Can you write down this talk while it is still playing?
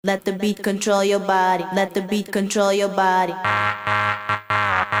Let the beat control your body. Let the beat control your body.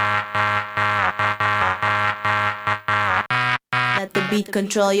 Let the beat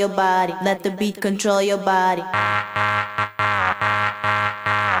control your body. Let the beat control your body.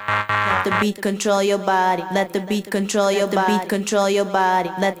 Let the beat control your body. Let the beat control your body. Control your body.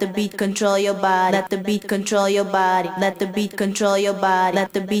 Let the beat control your body. Let the beat control your body. Let the beat control your body.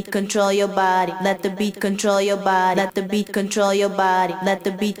 Let the beat control your body. Let the beat control your body. Let the beat control your body. Let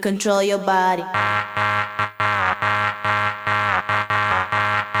the beat control your body. Let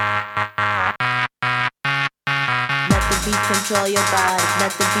the beat control your body.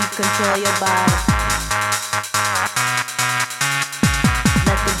 Let the beat control your body.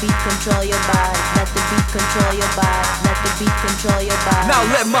 Let the beat control your body. Let the beat control your body. Let the beat control your body. Now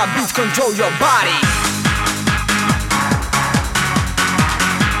let my beat control your body.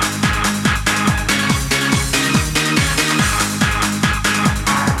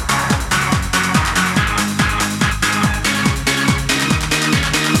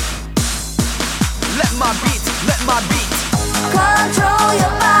 Let my beat control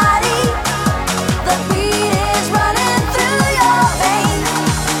your body. The beat is running through your veins.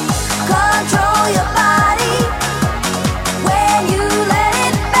 Control your body when you let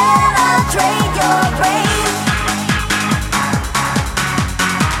it penetrate your brain.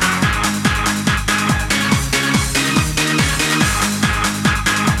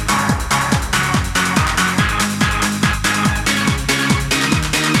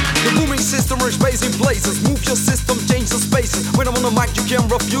 the booming system is raising blazes. Move your system, change the spaces. When I'm on the mic, you can't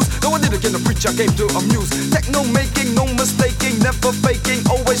refuse. No, I didn't get to preach, I came to amuse. Techno making, no mistaking, never faking,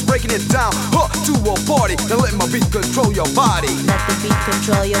 always breaking it down. To a party, now let my beat control your body. Let the beat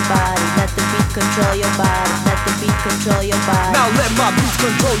control your body. Let the beat control your body. Let the beat control your body. Now let my beat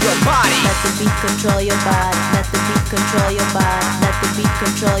control your body. Let the beat control your body. Let the beat control your body. Let the beat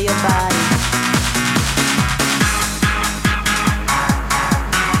control your body.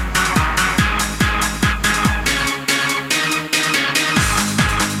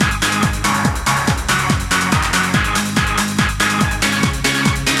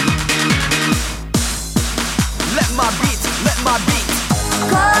 Let my beat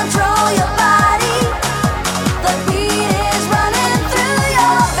Control your body. The beat is running through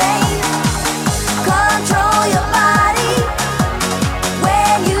your veins. Control your body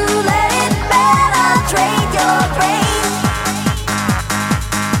when you let it penetrate your brain.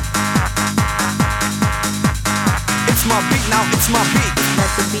 It's my beat now, it's my beat.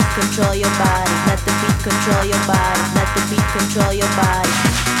 Let the beat control your body. Let the beat control your body. Let the beat control your body.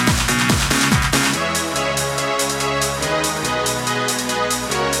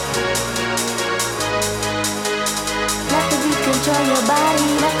 Control your body,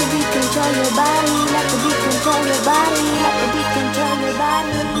 let the beat control your body, let the beat control your body, let the beat control your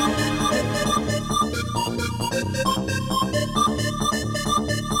body.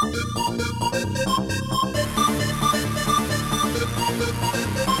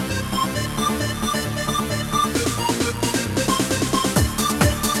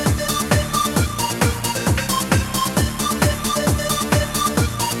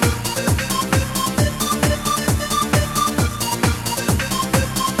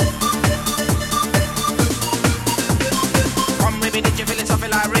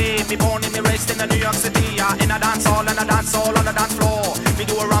 Me born and me raised in the New York City, in a dance hall and a dance hall on the dance floor. We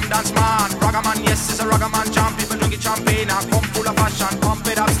do a rum dance man, ragaman, yes, it's a ragaman jump. People don't get champagne, come full of passion, pump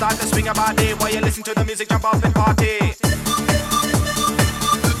it up, start to swing a body. While you listen to the music, jump up and party.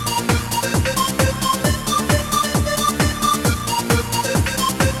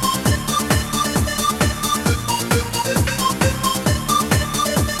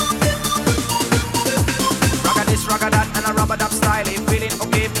 Ragga this, ragga that, and a rubber dub style. Feeling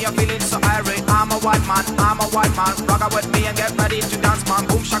okay, me a feeling so irate. I'm a white man, ragga with me and get ready to dance, man.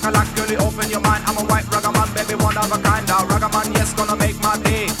 Boom shakalak, girlie, open your mind. I'm a white ragga man, baby, one of a kind. Ragga man, yes, gonna make my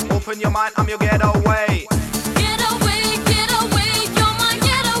day. Open your mind, I'm your getaway.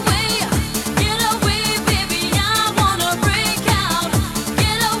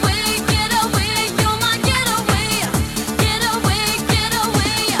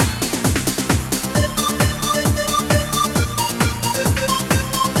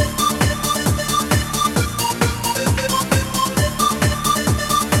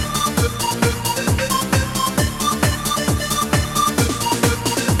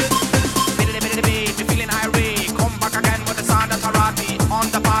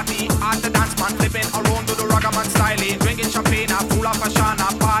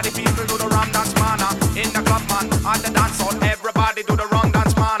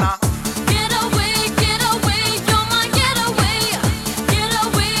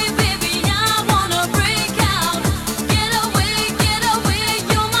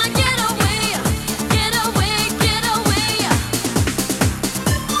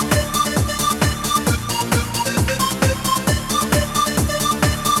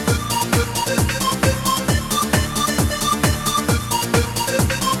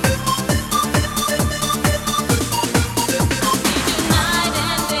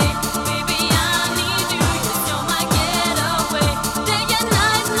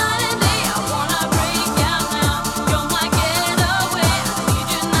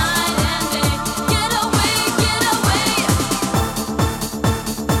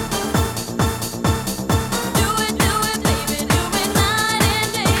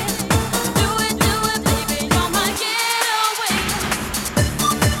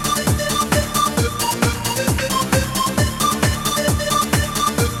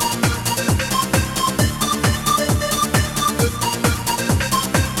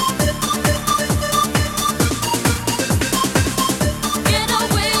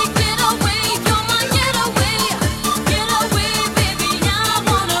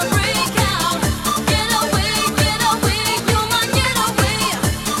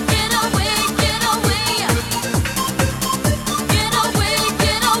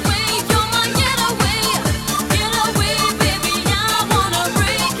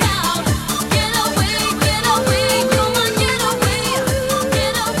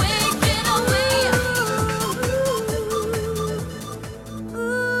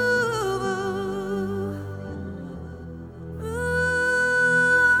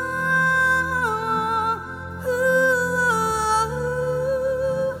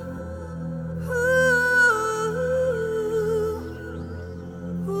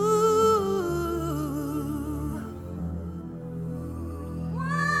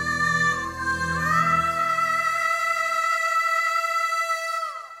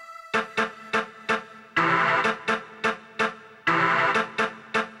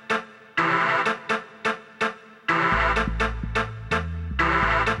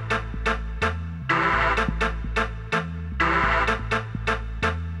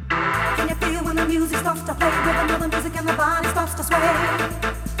 and the body starts to sway.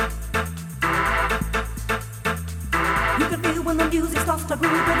 You can feel when the music starts to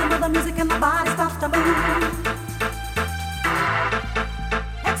groove, rhythm of the music and the body starts to move.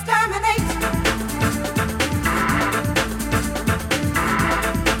 Exterminate.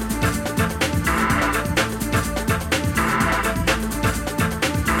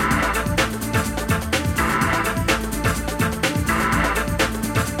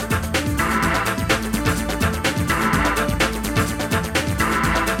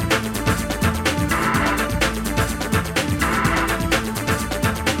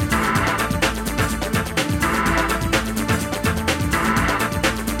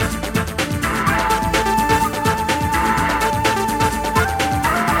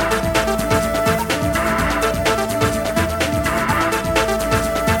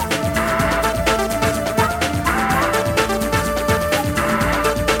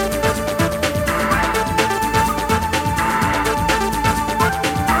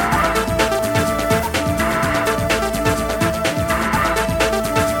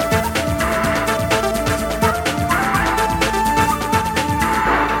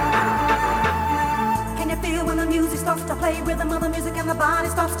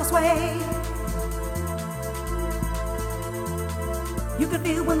 You can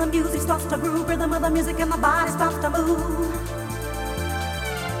feel when the music starts to groove, rhythm of the music and the body starts to move.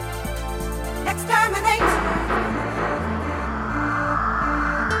 Exterminate.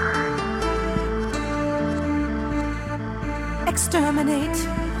 Exterminate.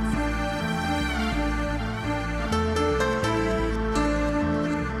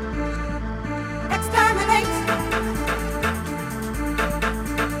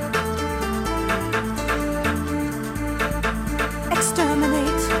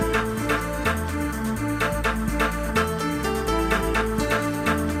 Exterminate.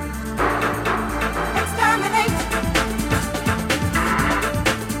 Exterminate.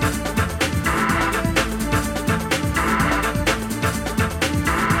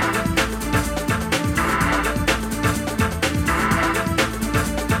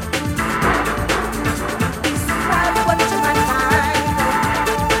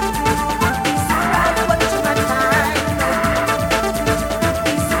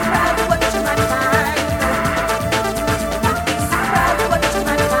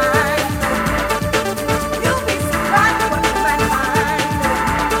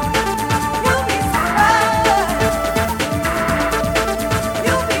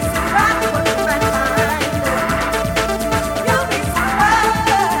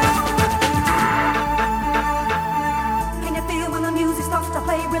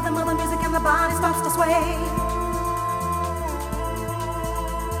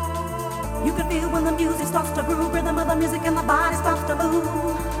 You can feel when the music starts to groove, rhythm of the music and the body starts to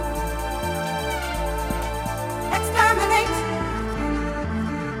move. Exterminate.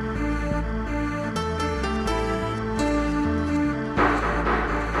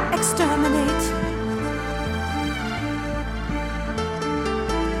 Exterminate.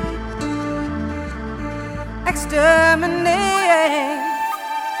 Exterminate.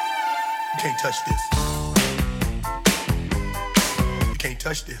 You can't touch this. You can't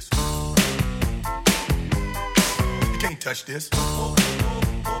touch this. You can't touch this. You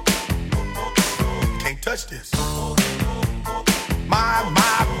can't touch this. My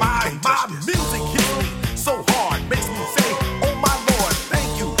music hits me so hard, makes me say, oh my Lord, thank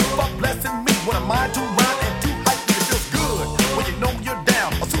you for blessing me. What am I to rhyme and to hype me? It feels good when you know you're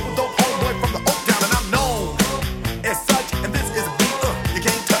down. A super dope homeboy from the Oak Town, and I'm known as such. And this is a beat you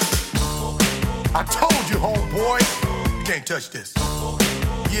can't touch. I told you, homeboy, you can't touch this.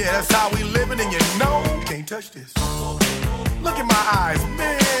 Yeah, that's how we living, and you know you can't touch this. Look in my eyes,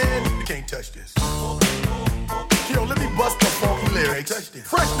 man, you can't touch this. Yo, let me bust the funky lyrics.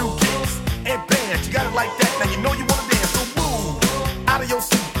 Fresh new kicks and bands, you got it like that. Now you know you wanna dance, so move out of your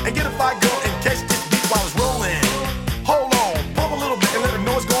seat and get a fire girl and catch this beat while it's rolling. Hold on, pump a little bit and let them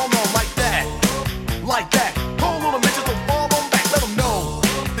know what's going on like that, like that. Hold on a minute, just fall on back, let them know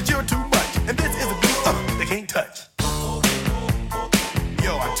that you're too much, and this is a beat they can't touch.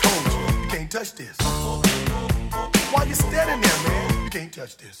 Yo, I told you, you can't touch this. Why you standing there, man? You can't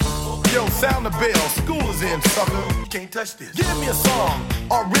touch this. Yo, sound the bell, school is in, sucker. You can't touch this. Give me a song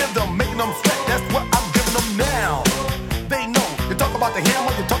or rhythm, making them sweat. That's what I'm giving them now. They know. You talk about the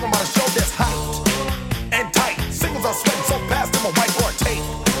hammer, you're talking about a show that's hyped and tight. Singles are sweating so fast, them a white or a tape.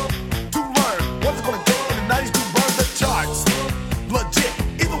 To learn what it's gonna take in the 90s to burn the charts. Legit.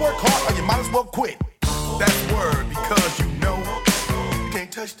 Either work hard or you might as well quit. That's word, because you know you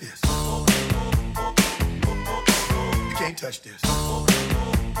can't touch this. You can't touch this.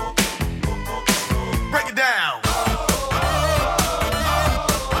 Break it down.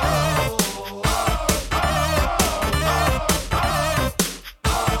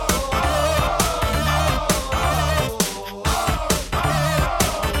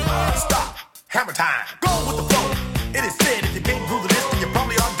 hammer time. Go with the flow. It is said if you can't groove the list, then you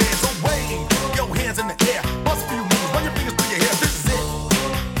probably are dead. So wave your hands in the air, bust a few moves, run your fingers through your hair. This is it.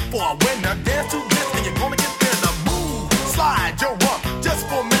 For a winner, dance to this, and you're gonna get there. The move, slide your rump. Just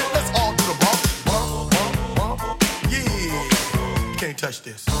for a minute, let's all do the bump, bump, bump, bump. Yeah, you can't touch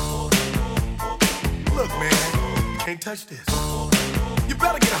this. Look, man, you can't touch this. You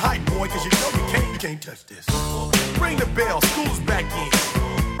better get a hype, boy, cause you know you can't touch this. Ring the bell, school's back in.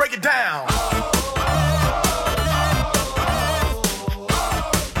 Break it down.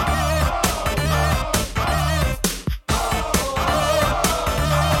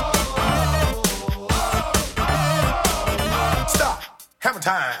 Stop. Hammer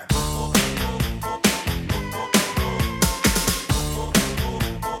time.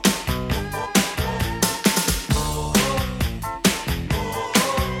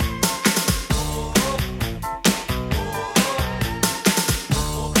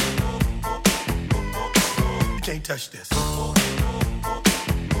 You can't touch this. You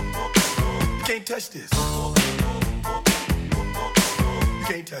can't touch this. You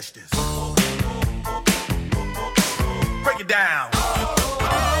can't touch this. Break it down.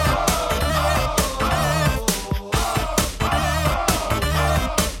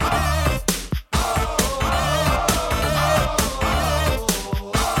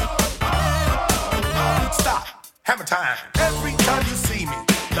 Stop. Hammer time. Every time you see me,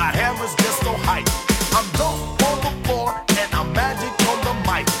 the hammer's just so hype. I'm dope on the floor and I'm magic on the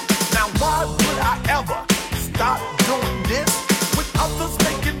mic. Now why would I ever stop doing this with others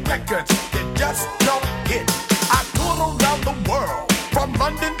making records that just don't hit? I tour around the world, from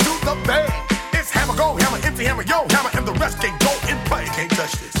London to the Bay. It's hammer go, hammer empty, hammer yo, hammer, and the rest can go in play. You can't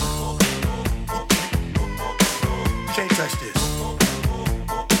touch this. You can't touch this.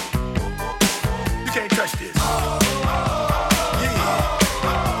 You can't touch this.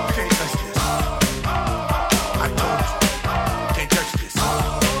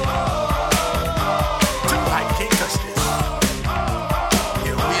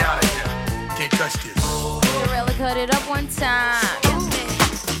 Cut it up one time.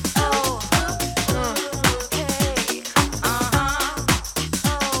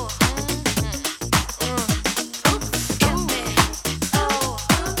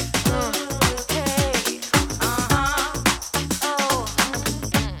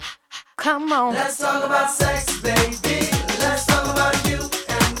 Come on. Let's talk about sex, baby. Let's talk about you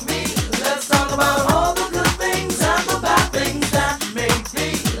and me. Let's talk about all the good things and the bad things that may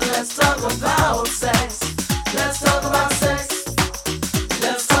be. Let's talk about sex. Let's talk about sex.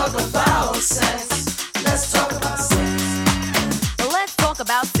 Let's talk about sex. Let's talk about sex. Let's talk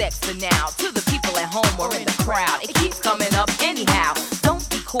about sex for now. To the people at home or in the crowd, it keeps coming up anyhow. Don't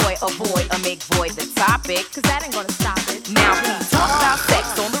be coy, avoid, or make void the topic, cause that ain't gonna stop it. Now please talk about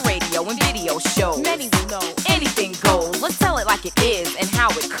sex on the radio and video shows. Many will know anything goes. Let's tell it like it is and how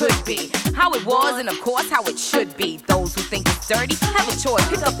it could be, how it was, and of course how it should be. Those who think it's dirty have a choice.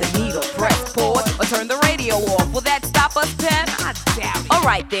 Pick up the needle, press pause, or turn the radio off. Will that stop us, Pat? I doubt it.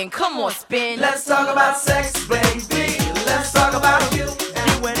 Alright then, come on, spin. Let's talk about sex, baby. Let's talk about you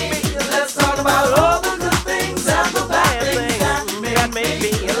and me. Let's talk about all the good things and the bad things that may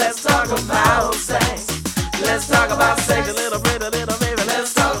be. Let's talk about sex. Let's talk about sex. A little bit, baby.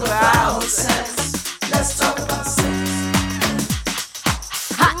 Let's talk about sex. Let's talk about sex.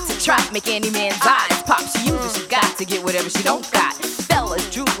 Hot to trap, make any man's eyes pop. She uses, she got to get whatever she don't got. Fellas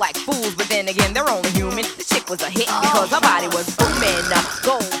droop like fools, but then again, they're only human. The chick was a hit because her body was booming.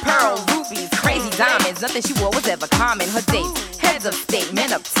 Gold, pearl, rubies, crazy diamonds. Nothing she wore was ever common. Her dates, heads of state,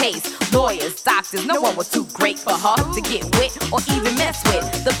 men of taste, lawyers, doctors. No one was too great for her to get with or even mess with.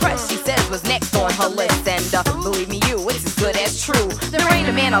 The press, she says, was next on her list. And believe me, you, it's as good as true. There ain't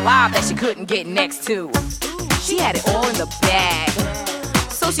a man alive that she couldn't get next to. She had it all in the bag,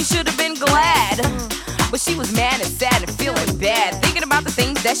 so she should have been glad. But she was mad and sad and feeling bad, thinking about the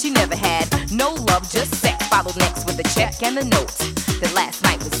things that she never had. No love, just sex, followed next with the check and the note. That last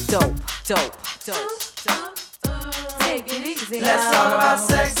night was dope, dope, dope, dope. Take it easy. Let's talk about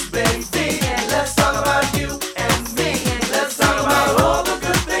sex, baby. Let's talk about you and me. Let's talk about all the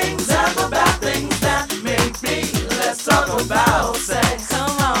good things and the bad things that may be. Let's talk about sex.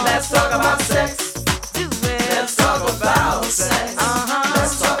 Come on. Let's talk about sex. Do it. Let's talk about sex.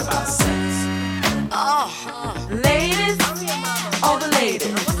 Let's talk about sex. Ladies, all the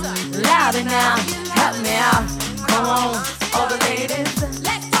ladies, louder now, help me out. Come on, all the ladies.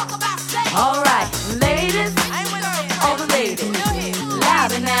 Let's talk about sex. All right, ladies, all the ladies,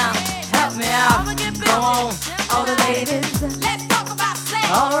 louder now, help me out. Come on, all the ladies. Let's talk about sex.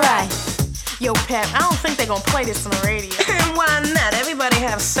 All right. Yo, Pep, I don't think they're gonna play this on the radio. Why not? Everybody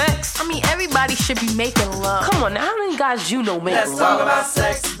have sex. I mean, everybody everybody should be making love. Come on now, how many guys you know make Let's love? talk about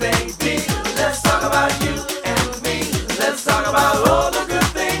sex, baby. Let's talk about you and me. Let's talk about all the good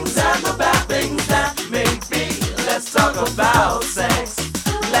things and the bad things that may be. Let's talk about sex.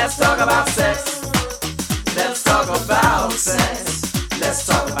 Let's talk about sex. Let's talk about sex. Let's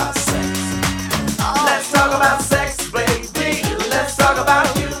talk about sex. Let's talk about sex, baby. Let's talk about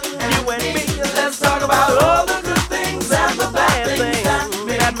you and me. Let's talk about all the good things and the bad things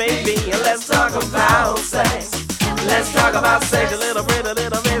that may be. Let's talk about sex. Let's talk about sex. A little bit,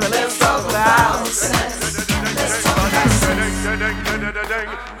 baby. Let's talk about sex. Let's talk about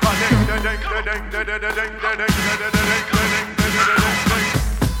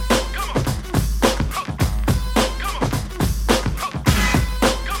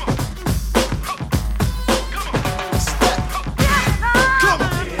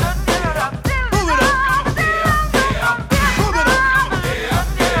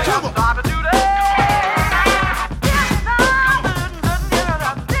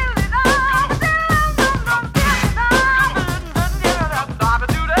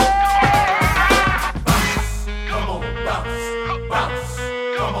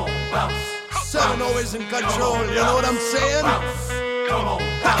in control, you know what I'm saying?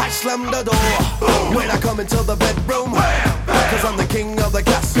 I slam the door when I come into the bedroom, cause I'm the king of the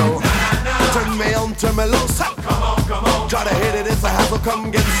castle. Turn me on, turn me loose. Come on, try to hit it, it's a hassle.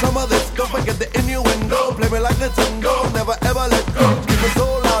 Come get some of this, don't forget the innuendo. Play me like Nintendo, never ever let go. Keep it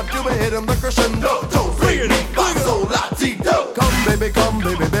so loud, you be hitting the crescendo. Don't bring it, so latito. Come baby, come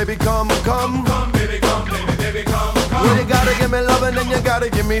baby, baby, come. Come baby, come baby, baby, come. Well, you gotta give me loving and you gotta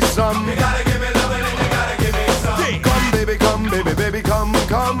give me some. You gotta give me loving and you gotta give me some. Come baby, baby, come.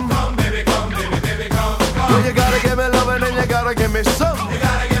 Come baby, baby, come. Well, you gotta give me loving and you gotta give me some. You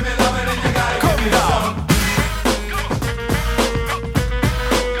gotta give me loving and you gotta give me some.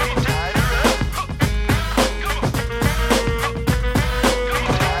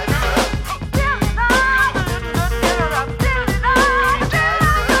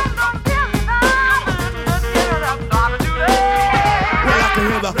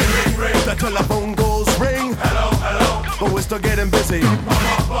 The telephone goes ring. Hello. But we're still getting busy.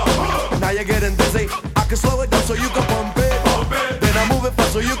 Now you're getting dizzy. I can slow it down so you can pump it. Then I move it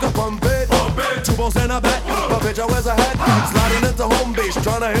fast so you can pump it. 2 balls and a bat, but bitch I wears a hat. Sliding into home base,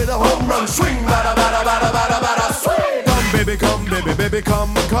 trying to hit a home run. Swing, bada, bada, bada, bada, bada, swing. Come baby, come. Come baby, baby,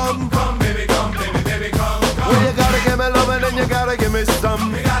 come. Well, you gotta give me loving and you gotta give me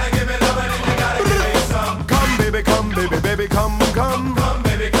some. You gotta give me loving and you gotta give me some. Come baby, baby, come. Come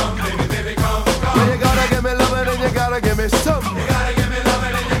baby, baby, come. Well, you gotta give me loving and you gotta give me some. You gotta give me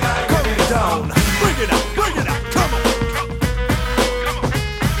loving and you gotta give me some. Bring it up, come on.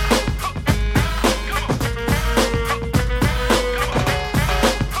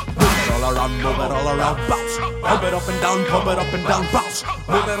 Move it all around, bounce. Pump it up and down, bounce.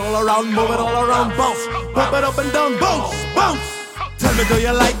 Move it all around, bounce. Pump it up and down, bounce. Tell me, do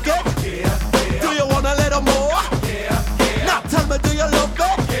you like it? Yeah. Do you want a little more? Yeah. Now tell me, do you love it?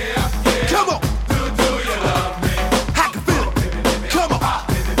 Yeah. Come on. Do you love me? I can feel it. Come on.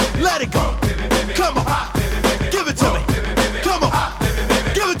 Let it go. Come on. Give it to me. Come on.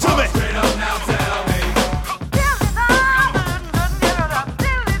 Give it to me. Straight up now, tell me.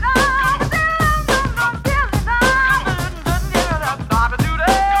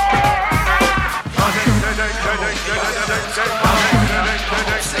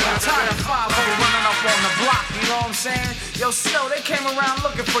 Yo, Snow, they came around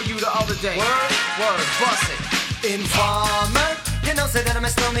looking for you the other day. Word, bust it. Informer, you know, say that I'm a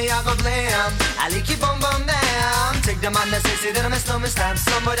snowman, I go glam. I like you boom boom down. Take the man that say that I'm a snowman, stamp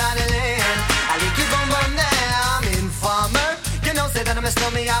somewhere down the lane. I like you boom boom down. Informer, you know, say that I'm a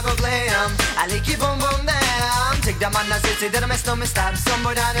snowman, I go glam. I like you boom boom down. Take the man that say that I'm a snowman, stamp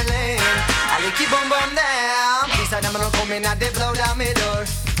somewhere down the lane. I like you boom boom down. These are them gonna come in and they blow down my door.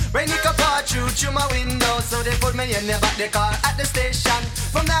 Rain it come pour through my window, so they put me in the back the car at the station.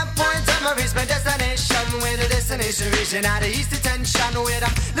 From that point on, I reached my destination. Where the destination region out of east detention. Where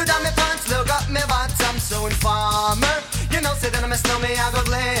I'm look down my pants, look up my bottom. So informer, you know, say that I'm a snowman, I go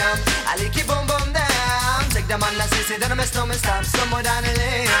glam. I like you boom boom down. Take the man that say that I'm a snowman, stop somewhere down the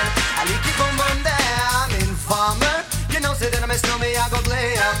lane. I like you boom boom down. Informer, you know, say that I'm a snowman, I go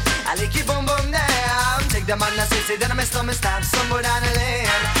glam. I like you boom boom down. Take the man that say that I'm a snowman, stop somewhere down the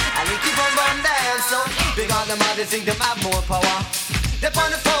lane. I like you boom boom down. So big on them all, they think them have more power. They on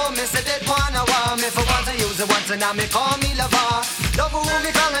the phone, me say they wanna war me. For once I use it once and now me call me lover. Love who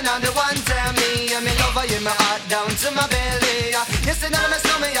me calling on the one tell me. And me lover in my heart down to my belly. Yes, and I'm a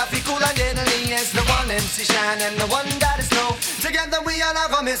snowman, I feel cool and deadly. Yes, the one MC Shine and the one that is snow. Together we all are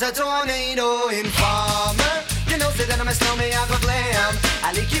gonna miss a tornado. Informer, you know, say that I'm a snowman, I go glam.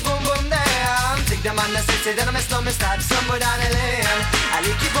 I like you boom boom damn. Take them on the city, then I'm a snowman, start somewhere down the lane. I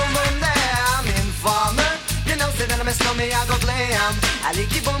like you boom boom damn. Informer, you know, say that I'm a snowman, I go glam. I like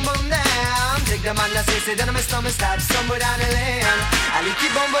you boom boom damn. Take them on the city, then I'm a snowman, start somewhere down the lane. I like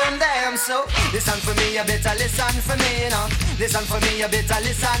you boom boom damn. So listen for me, you better listen for me, you know. Listen for me, you better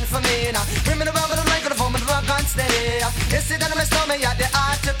listen for me, you know. Bring me the rubber, the microphone, the rock and steady. You see that I'm a snowman, yeah, the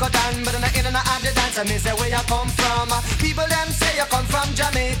art to cut down, but I'm not in and out the dance. I mean, say where you come from. People them say you come from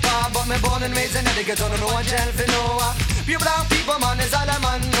Jamaica, but me born and raised in the ghetto, don't know what jail for no. Pure brown people, man, is all I'm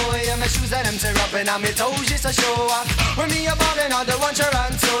on. No, yeah, my shoes and them tear up and I'm toes just to show. When me a ballin', all the one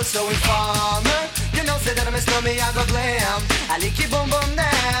Toronto, so informer. You know, say that I'm a snowman, I go glam. I like you boom boom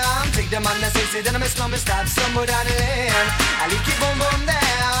damn. Take them on the say that I'm a snowman, stop somewhere down the lane. I like you boom boom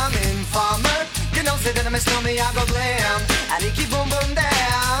damn. Informer. You know, say that I'm a snowman, I go glam. I like you boom boom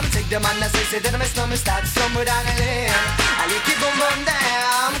damn. Take them on the say that I'm a snowman, start somewhere down the lane. I like you boom boom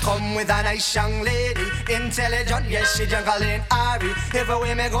damn. Come with a nice young lady, intelligent, yes, she juggling Ari.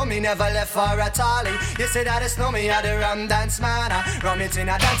 Everywhere me go, me never left for a tally. You say that it's no me, I the rum dance man. Rum it in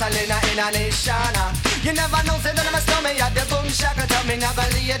a dance, in a nation. You never know, say that I'm a snowman, I the boom shaka. Tell me never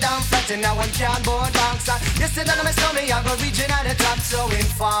lay you down flat in a one cardboard box. You say that I'm a snowman, I go reaching at the top. So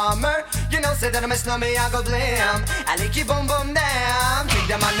informer, you know, say that I'm a snowman, I go glam. I like you boom boom damn. Take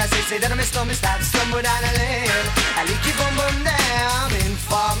them on the say that I'm a snowman, start somewhere down the lane. I like you boom boom damn.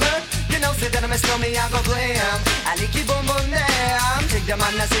 Informer, you know, say that I'm a snowman, I go glam. I like you boom boom damn. Take them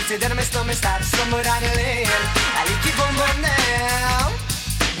on the say that I'm a snowman, start somewhere down the lane. I like you boom boom damn.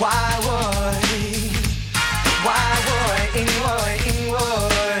 Why would?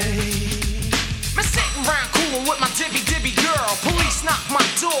 Me sitting round coolin' with my dibby girl. Police knock my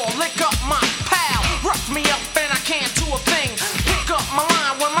door, lick up my pal. Rough me up and I can't do a thing. Pick up my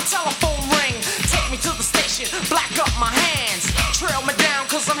line when my telephone ring. Take me to the station, black up my hands. Trail me down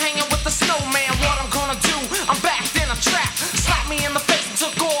cause I'm hanging with the snowman. What I'm gonna do, I'm backed in a trap. Slap me in the face and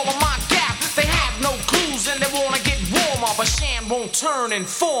took all of my gap. They have no clues and they wanna get warmer, but Shan won't turn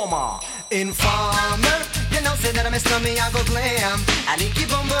informer. Informer, you know, say that I'm a snowman, I go glam. I like you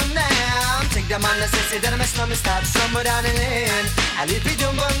boom boom down. Take them on the say that I'm a snowman, start somewhere down the lane. I like you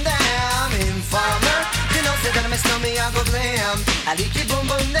boom boom down. Informer, you know, say that I'm a snowman, I go glam. I like you boom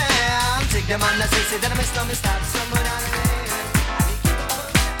boom down. Take them on the say that I'm a snowman, start somewhere down the lane.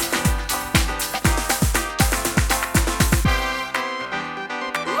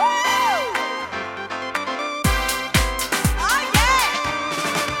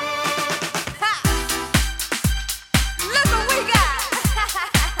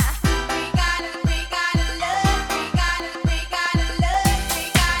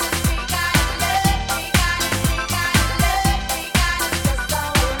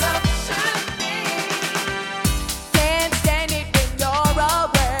 Can't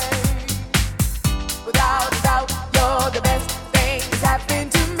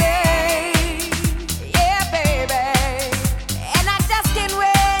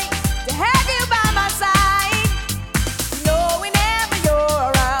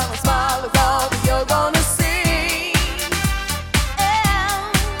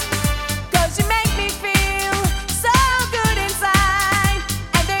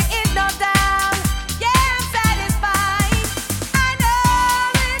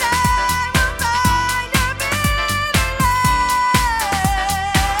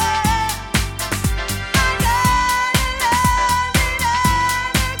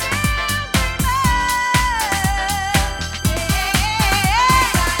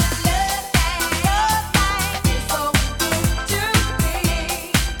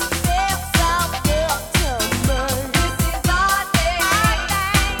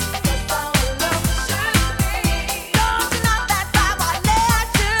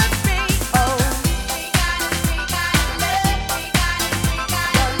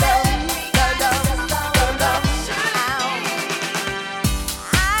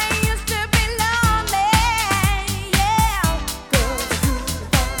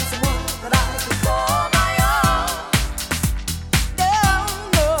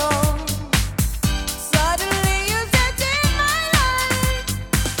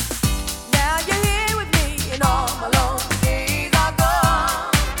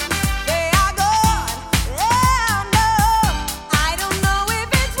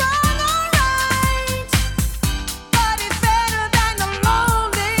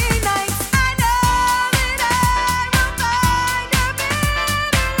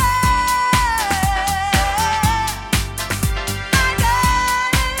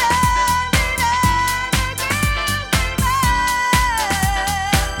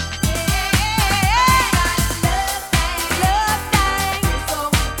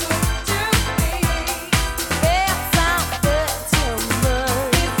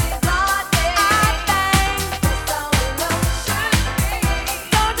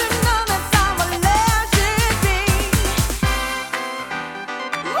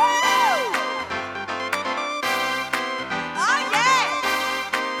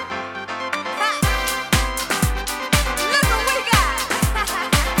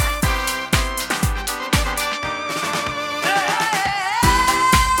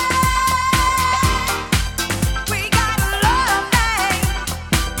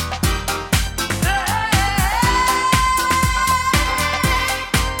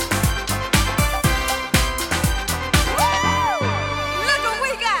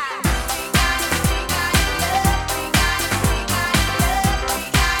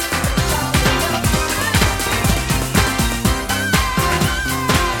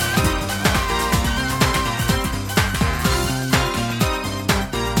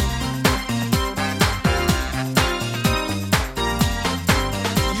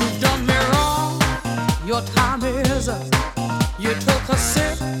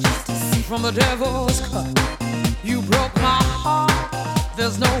from the devil's cut. You broke my heart,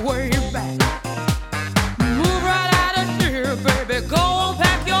 there's no way back. Move right out of here, baby, go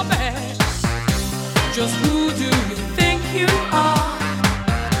pack your bags. Just who do you think you are?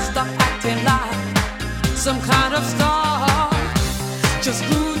 Stop acting like some kind of star. Just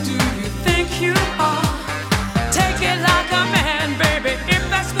who do you think you are? Take it like a man, baby, if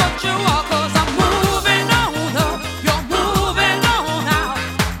that's what you are. 'Cause I'm moving on up, you're moving on out,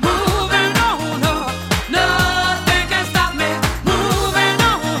 moving on up. Nothing can stop me. Moving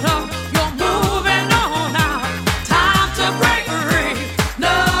on up, you're moving on out. Time to break free.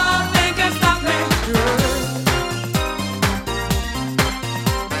 Nothing can stop me.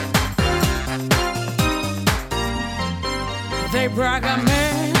 They brag a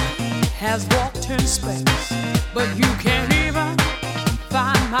man has walked in space, but you can't even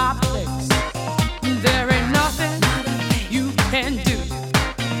find my place. There ain't nothing you can do,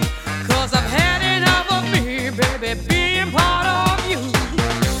 'cause I've had enough of me, baby, being part of you.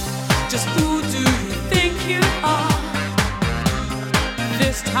 Just who do you think you are?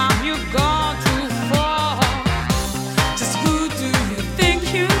 This time you've gone too far. Just who do you think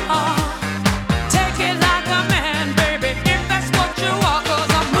you are? Take it like a man, baby, if that's what you are.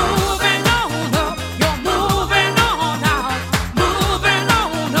 'Cause I'm moving on up, you're moving on out, moving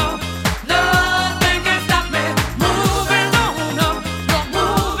on up. Nothing can stop me. Moving on up, you're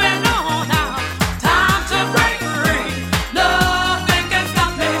moving on out. Time to break free. Nothing can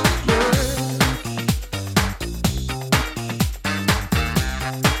stop me.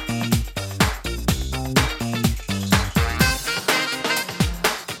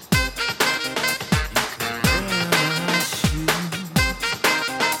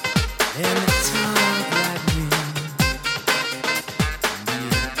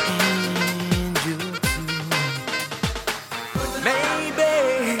 Maybe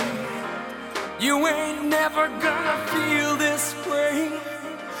you ain't never gonna feel this way.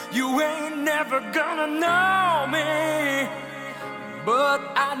 You ain't never gonna know me, but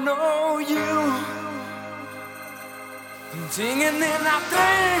I know you. Singing in our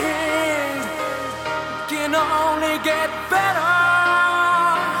things can only get better.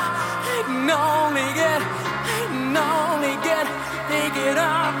 It can only get, take it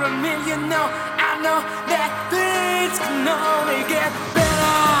on from me, you know. I know that things can only get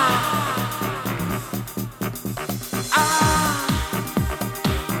better. I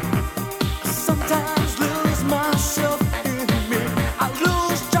sometimes lose myself in me. I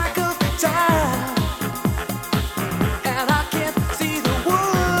lose track of time, and I can't see the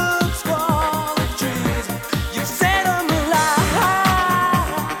woods for the trees. You set 'em alive,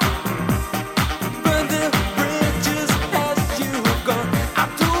 burn the bridges as you've gone.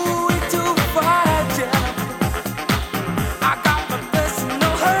 I'm doing too far, yeah. I got my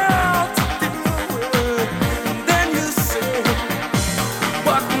personal hell to deal with. And then you say,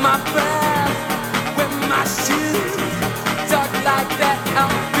 walk my path with my shoes. Talk like that,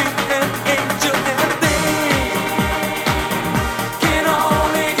 I'll be an angel, and things can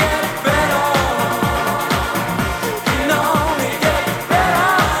only get better. Can only get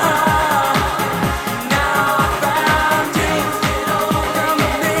better. Now I found you. Come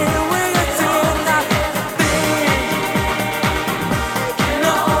in with your tonight. Things can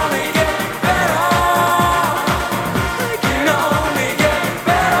only get better. Can only get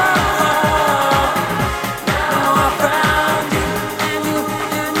better. Now I found you,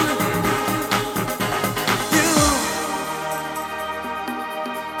 and you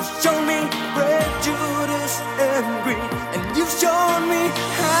show me prejudice and greed, and you've shown me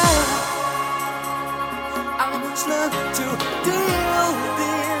how I must learn to deal with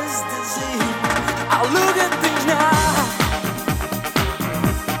this disease. I'll look at things now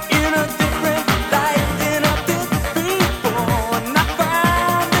in a different light than I did before, and I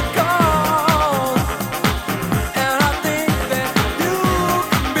found the cause. And I think that you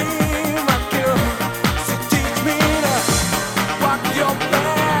can be my cure. So teach me to walk your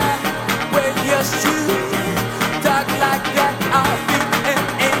path, wear your shoes, talk like that. I'll be an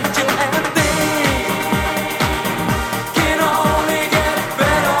angel, and things can only get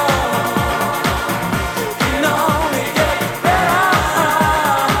better.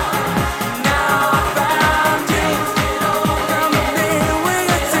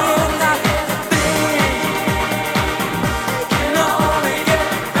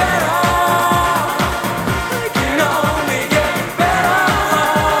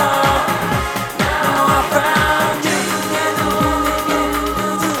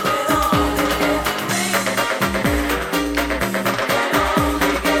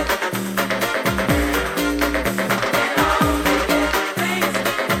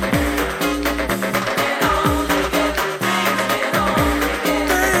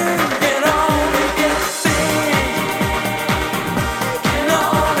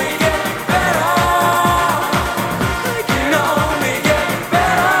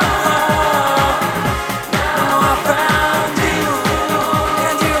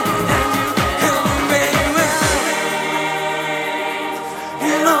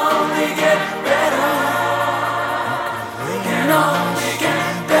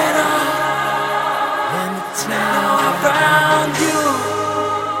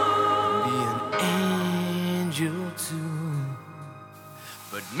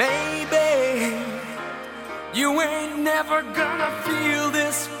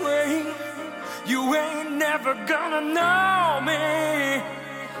 never gonna know me,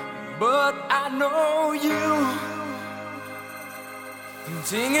 but I know you.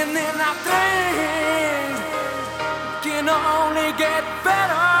 Singing in our things can only get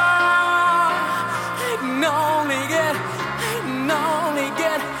better. It can only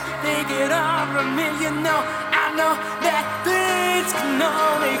get, take it all from me, you know. I know that things can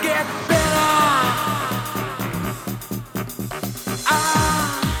only get better. I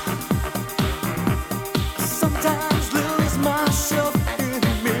sometimes lose myself in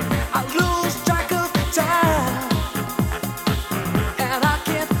me. I lose track of time, and I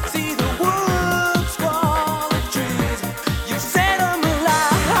can't see the woods for the trees. You set them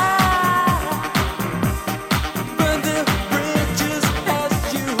alive, burn the bridges as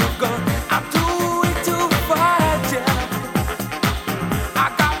you've gone. I'm too weak to fight you. I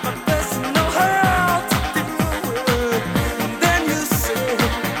got my best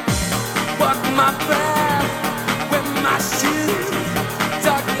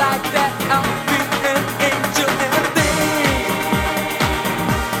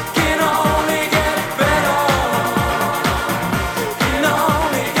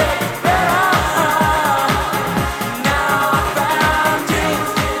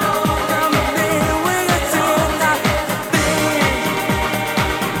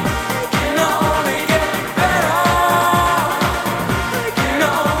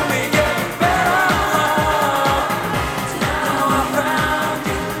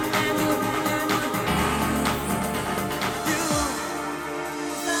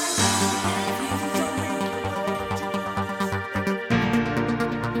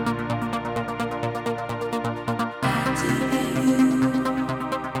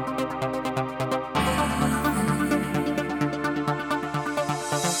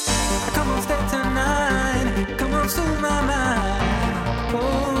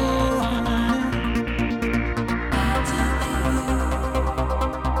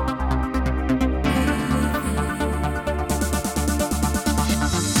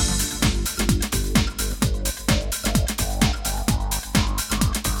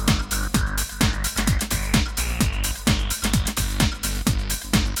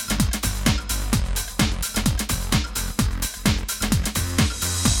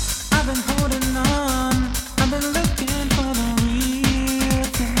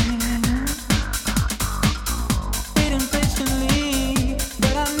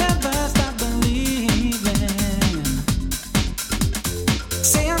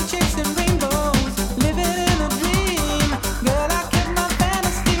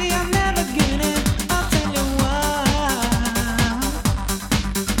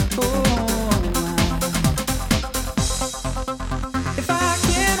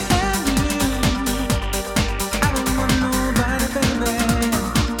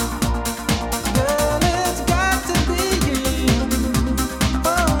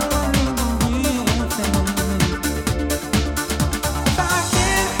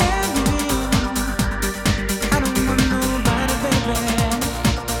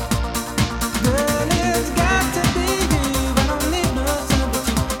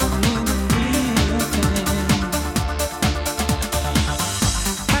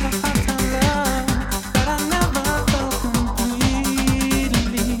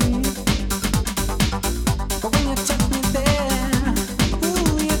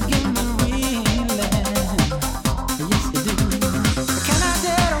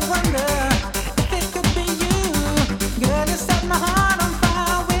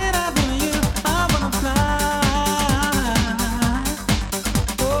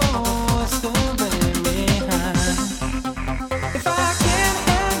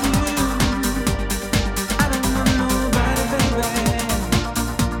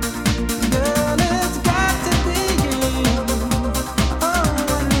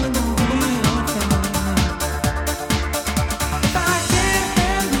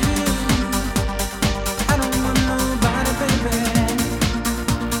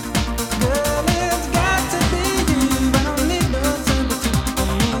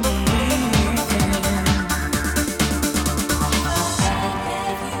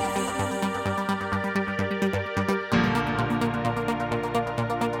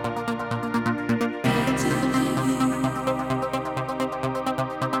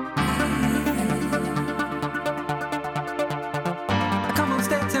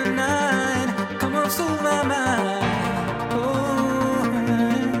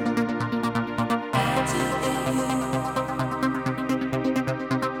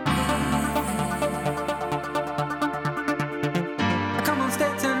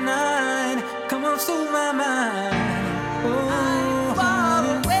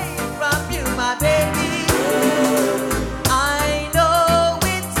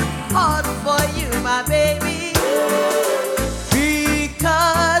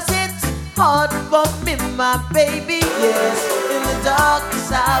my baby, yes, in the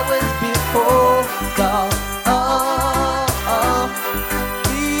darkest hours before dawn.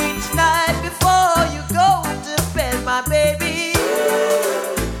 Each night before you go to bed, my baby,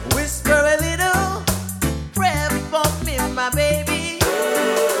 whisper a little prayer for me, my baby,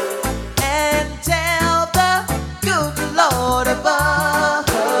 and tell the good Lord above,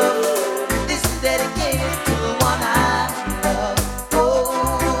 this is dedicated to the one I love.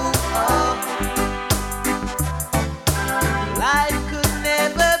 Life could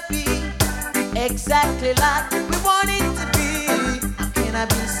never be exactly like we want it to be. How can I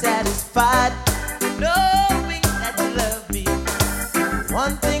be satisfied knowing that you love me?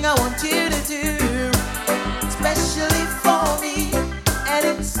 One thing I want you to do, especially for me, and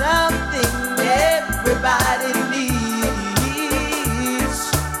it's something everybody needs.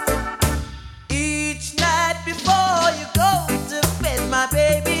 Each night before you go to bed, my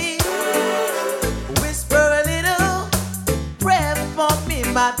baby, whisper a little prayer for me,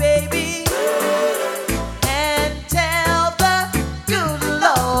 my baby, and tell the good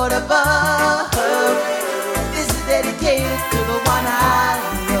Lord above, this is dedicated to the one I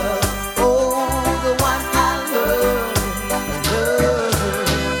love. Oh, the one I love.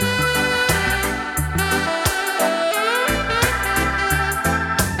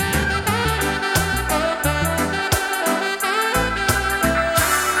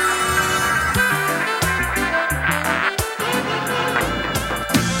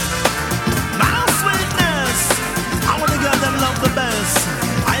 My sweetness, I want the girl them love the best.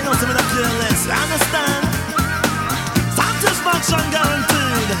 I know some of them careless, you understand? Satisfaction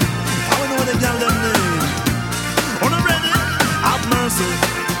guaranteed. I want to know what the girl them need. On the ready, have mercy.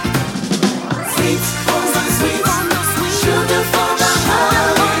 Sweet, oh my sweet, sugar for my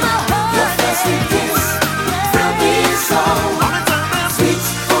heart, your thirsty kiss, fill me so. Sweet,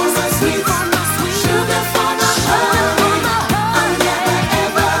 oh my sweet, sugar for my heart, I'll never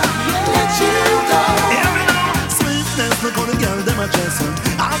ever let you go. Sweetness, look how the girl them a dressing.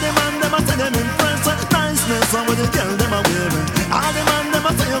 All the man them a say them impressed. Niceness, how the girl them a wearing. All the man them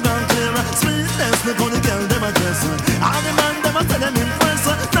a say you gone clear. Sweetness, look how the girl them a dressing. All the man them a say them impressed.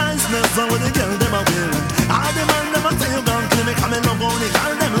 Niceness, how the girl them a wearing. All the man them a say you gone clear. Me come and love only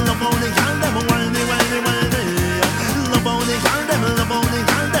girl them, love only girl them, whiny, whiny, whiny. Love only girl them, love only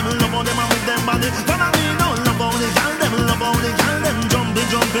girl them, love only man with them body. Follow me now, love only girl them, love only girl them, jumping,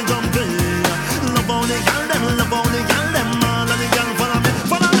 jumping, jumping. Love only girl them, love only girl them, all of the girl follow me,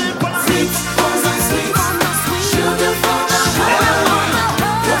 follow me, follow me. Sweet, oh my sweet, sugar for my heart,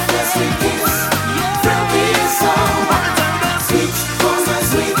 your thirsty kiss, fill me so. Sweet, oh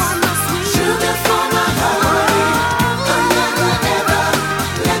my sweet, sugar for my heart, I'll never ever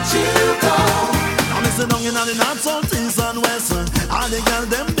let you go. I'm missing down in all the north, south, east and west. All the girls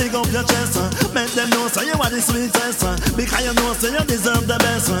them big up your chest. Make them know say you are the sweetest. Because you know say you deserve the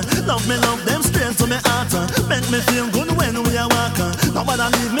best. Love me, love them straight to me heart. Make me feel good when we are walking. Nobody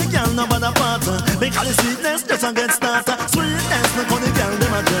leave me, girl, nobody part. Because the sweetness just a get started. Sweetness, look how the girl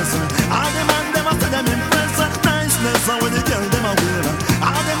them a dress. All the man them a say them impress. Niceness, how the girl them a wear.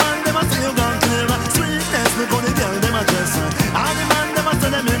 All the man them a say you gone clear. Sweetness, look how the girl them a dress. All the man them a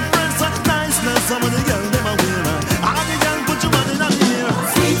say them impress. Niceness, how the girl them a wear. All the girl put your body in the air.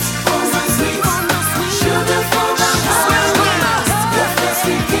 Sweet, oh my sweet, sugar for my heart, your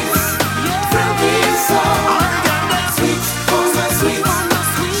thirsty kiss, fill me so. Sweet, oh my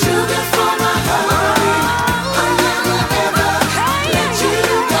sweet, sugar for my heart, I'll never ever let you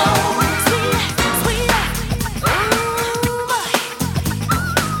go.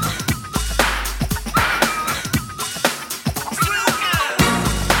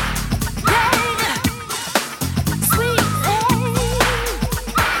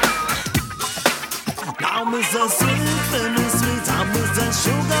 Now me so sweet, for me sweet, I me so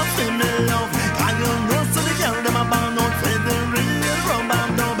sugar for me love. And you know so the girl them a bound out for the real rub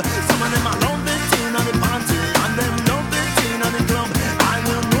and dub. Some of them a love it in on the party, and them love it in on the club. And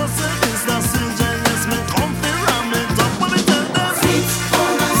you know so this the season, yes me come fi ram it up when me tell them. Sweet,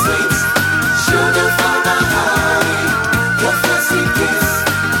 oh my sweet, sugar for my heart, your thirsty kiss,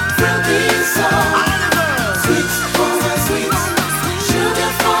 fill me so. Sweet, oh my sweet,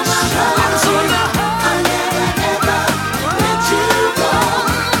 sugar for my heart, I'll never ever let you go.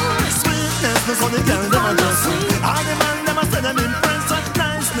 Sweetness, look how the girl them a dress. All the man them a say them impress.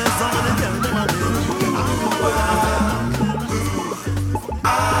 Niceness, how the girl them a wear.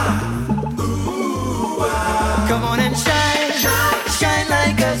 Come on and shine, shine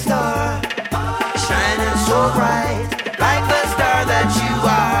like a star, shining so bright, like the star that you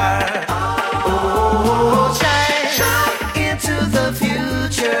are. Oh, shine into the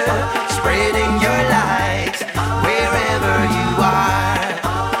future, spreading your light.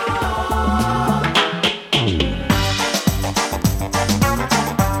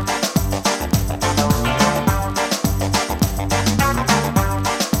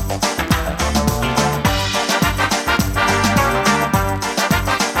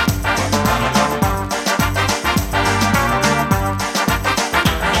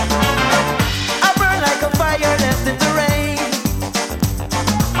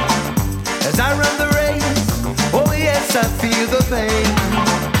 pain.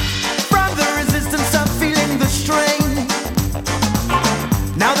 From the resistance I'm feeling the strain.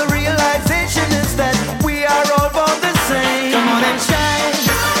 Now the realization is that we are all born the same. Come on and shine,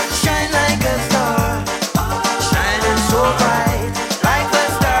 shine like a star, shining so bright, like the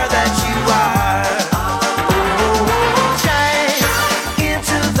star that you are. Oh, shine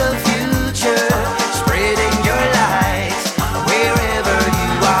into the future, spreading your light wherever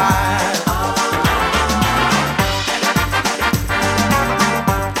you are.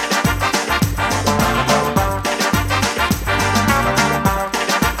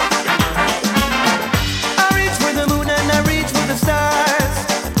 I reach for the moon and I reach for the stars.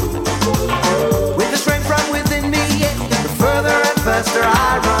 With the strength from within me, the further and faster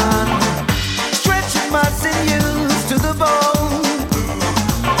I run. Stretching my sinews to the bone.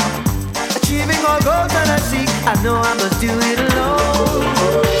 Achieving all goals that I seek, I know I must do it alone.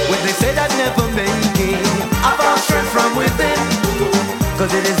 When they said I'd never make it, I found strength from within.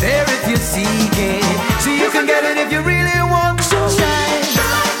 Cause it is there if you seek it. See, you can get it if you really want to. Shine,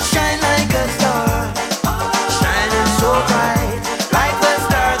 shine like a star, shining so bright, like the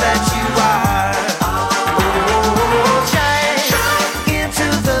star that you are. Oh, shine into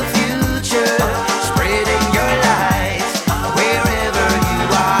the future, spreading your light wherever you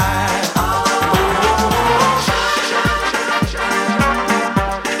are.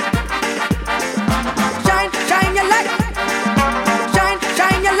 Shine, shine your light.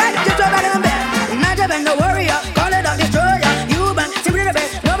 Shine your light. Just over the bed. Not even the warrior. Call it a destroyer. You bang, simply the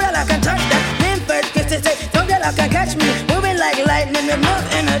best. Nobody can touch that. Name first, kiss it, say. Nobody can catch me. Moving like lightning with more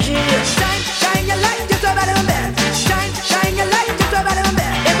energy. Shine your light. Just over the bed. Shine your light. Just over the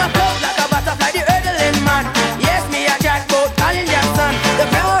bed. If I float like a butterfly, the hurdling man. Yes, me a jackpot, calling Jackson. The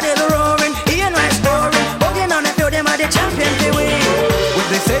crowd is roaring. Ian my story. Holding on the field, them are the champion to win. When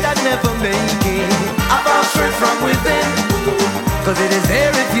they said I'd never make it, I found strength from within. Cause it is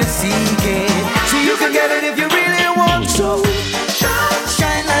there if you seek it. See, you can get it if you really want to.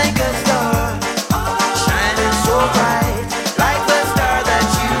 Shine like a star, shining so bright, like the star that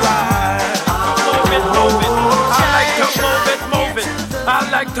you are. Move it, move it. I like to move it, move it. I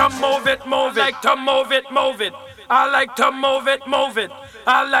like to move it, move it. I like to move it, move it. I like to move it, move it.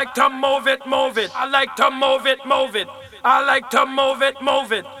 I like to move it, move it. I like to move it, move it. I like to move it,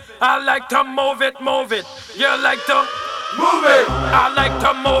 move it. I like to move it, move it. You like to move it. I like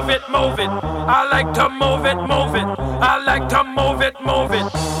to move it, move it. I like to move it, move it. I like to move it, move it.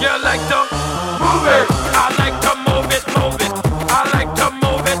 You like to move it. I like to move it, move it. I like to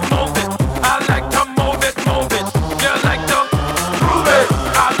move it, move it. I like to move it, move it. You like to move it.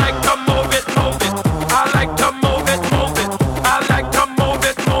 I like to move it, move it. I like to move it, move it. I like to move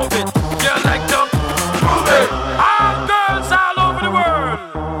it, move it. You like to move it. All girls all over the world.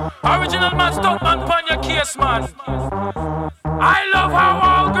 Original man, stop man, pon your case, man. I love how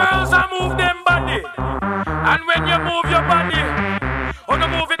all girls are move them body. And when you move your body, wanna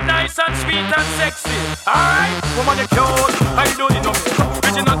move it nice and sweet and sexy. Alright, woman you cute, I don't need no makeup.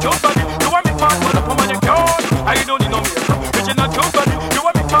 Original cute body, you want me part for the woman you cute, I don't need no makeup. Original cute body, you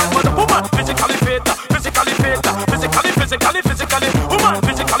want me part for the woman. Physically fit, physically fit, physically. Woman,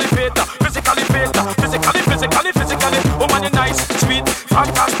 physically fit, physically fit, physically. Woman you nice, sweet,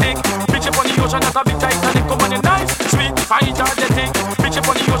 fantastic. Bitch up on the ocean that a big Titanic. Woman you nice, sweet, fine, energetic. Bitch up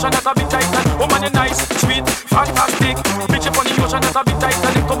on the ocean that a big Titanic. Woman you nice, sweet, fantastic. Bitch up on the ocean that a big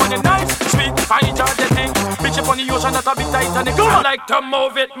Titanic. Woman you nice, sweet, fine, energetic. Bitch up on the ocean that a big Titanic. I like to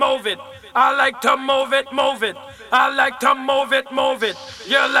move it, move it. I like to move it, move it. I like to move it, move it.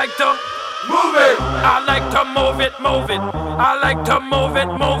 You like to move it. I like to move it, move it. I like to move it,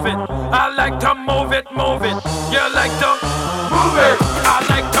 move it. I like to move it, move it. You like to move it. I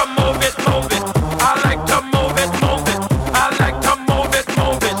like to move it, move it. I like to move it, move it. I like to move it,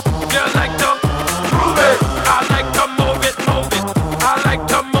 move it. You like to move it. I like to move it, move it. I like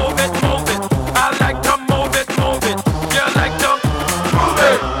to move it, move it. I like to move it, move it. You like to move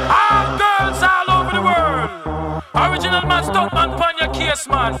it. All girls all over the world. Original man, stop man, pon your case,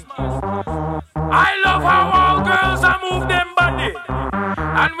 man. I love how all girls are move them body.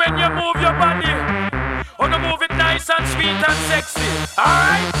 And when you move your body, wanna move it nice and sweet and sexy.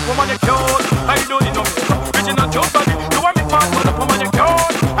 Alright, woman you cute, I don't need no makeup. Original cute body, you want me part for the woman you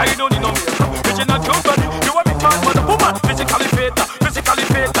cute, I don't need no makeup. Original cute body, you want me part for the woman. Physically fit, physically.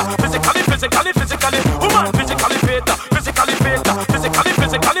 Woman, physically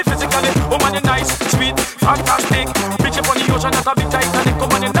fit, physically. Woman you nice, sweet, fantastic. Bitch up on the ocean that a big Titanic.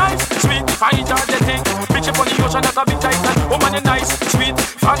 Woman you nice, sweet, fine, energetic. Bitch up on the ocean that a big Titanic. Woman you nice, sweet,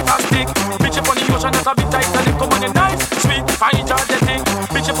 fantastic. Bitch up on the ocean that a big Titanic. Woman you nice, sweet, fine, energetic.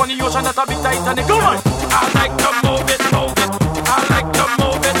 Bitch up on the ocean that a big Titanic. Come on, I like to move it, move it. I like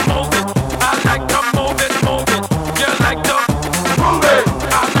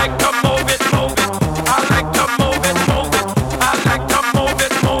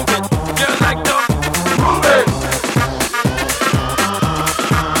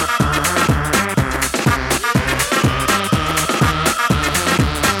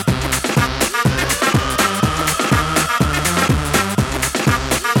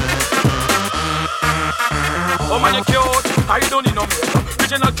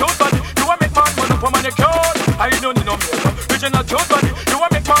Original cute body, you a make man man up on your cute. I don't need no makeup. Original cute body, you a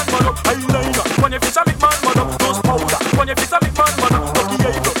make man man up. Eyeliner, when your face a make man man up. Nose powder, when your face a make man man up. Lucky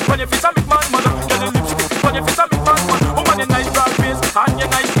eyebrow, when your face a make man man up. Girl in lipstick, when your face a make man man up. Woman you nice broad face and you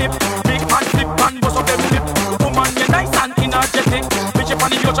nice hip. Big man flip and bust up them lip. Woman you nice and energetic. Bitch up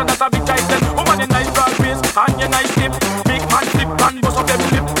on the ocean that a big titan. Woman you nice broad face and you nice hip. Big man flip and bust up them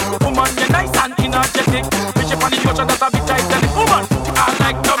lip. Woman you nice and energetic. Bitch up on the ocean that a big titan. Woman, I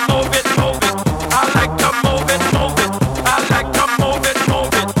like to move it, move it. I like to move it, move it. I like to move it,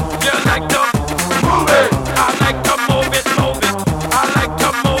 move it. You like to move it. I like to move it, move it. I like to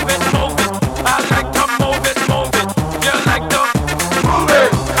move it, move it. I like to move it, move it. You like to move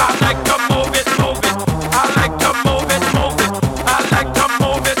it. I like to move it, move it. I like to move it, move it. I like to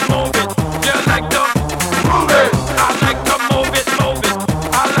move it, move it. You like to move it. I like to move it, move it.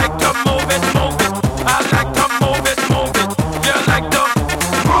 I like to move it, move it. I like to move it, move it. You like to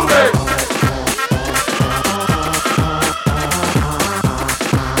move it.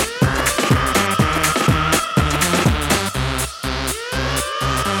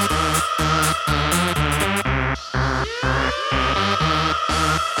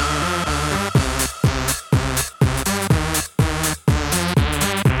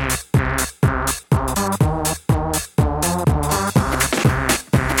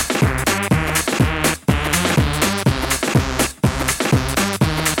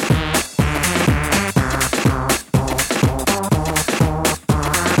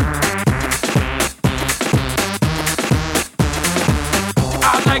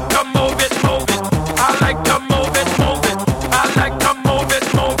 I like to move it, move it. I like to move it, move it. I like to move it,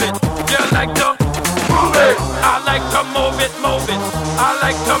 move it. You like to move it. I like to move it, move it. I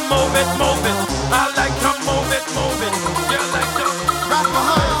like to move it, move it. I like to move it, move it. You like to rock my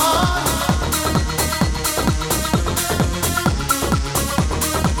heart.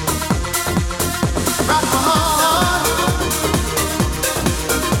 Rock my heart.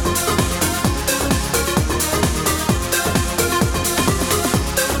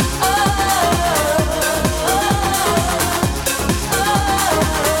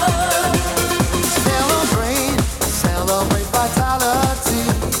 Celebrate vitality,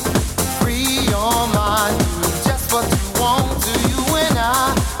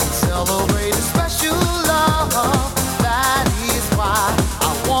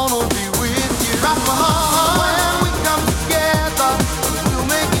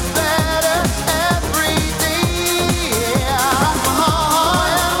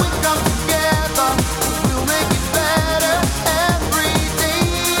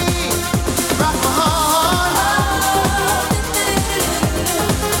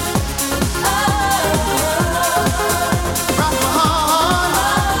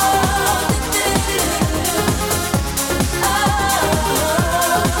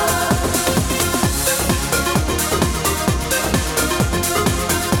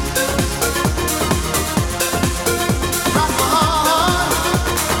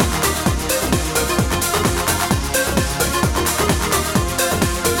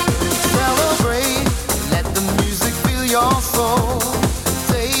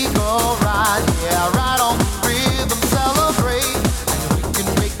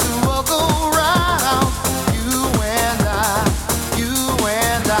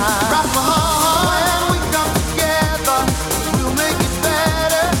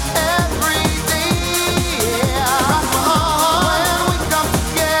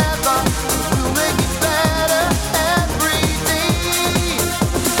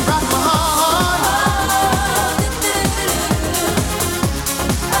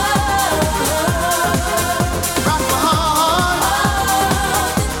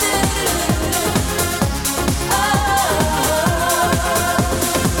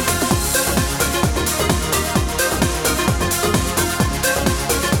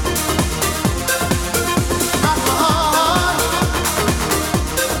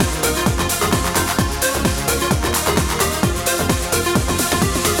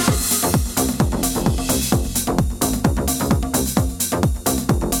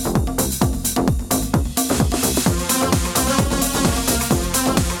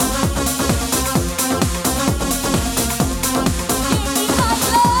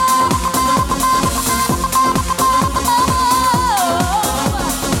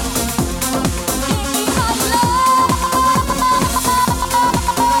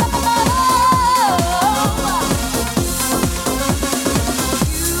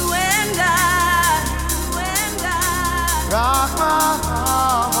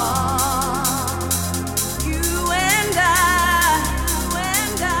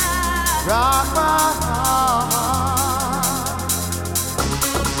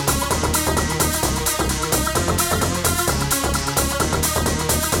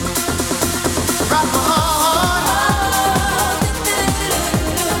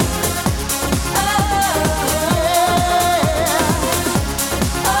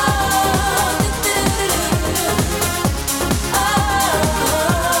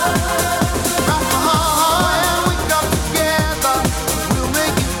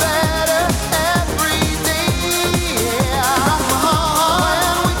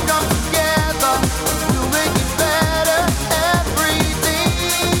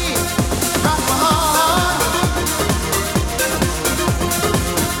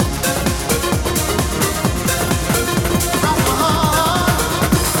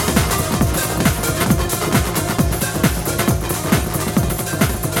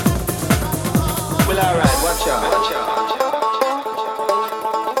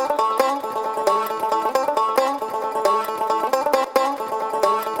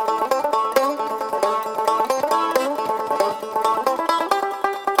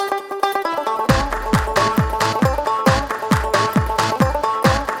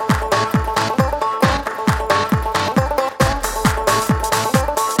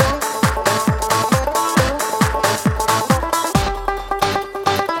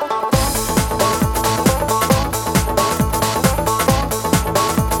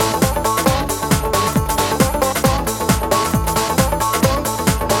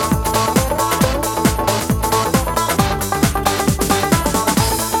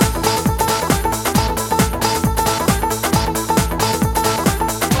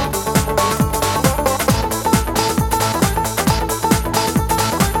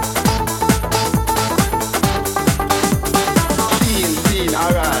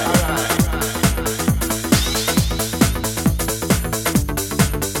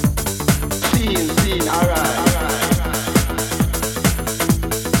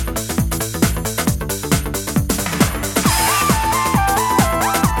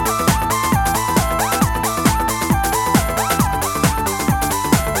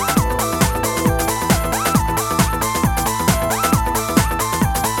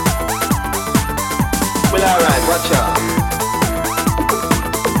 watch out.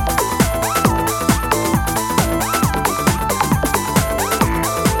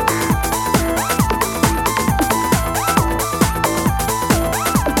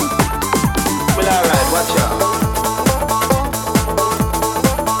 Well, alright, watch out.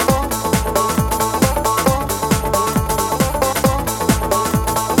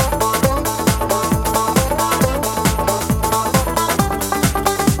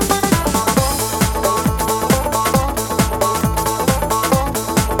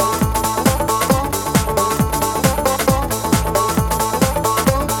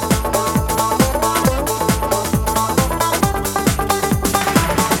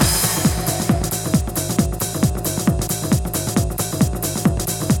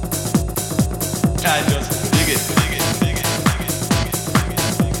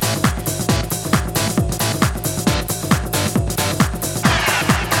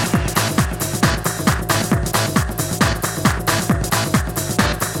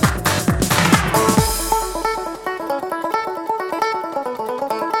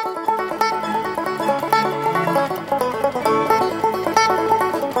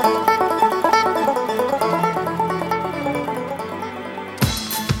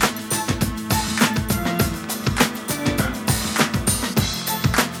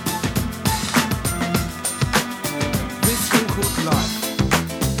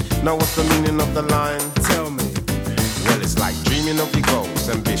 Now what's the meaning of the line? Tell me. Well, it's like dreaming of your goals,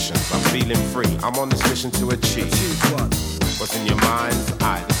 ambitions. I'm feeling free. I'm on this mission to achieve. Achieve what? What's in your mind's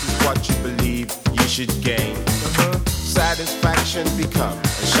eye? This is what you believe you should gain. Satisfaction become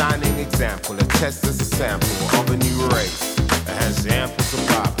a shining example. A test as a sample of a new race that has ample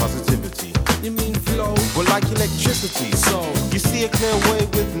supply positivity. You mean flow? Well, like electricity. So you see a clear way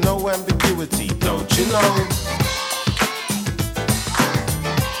with no ambiguity, don't you know?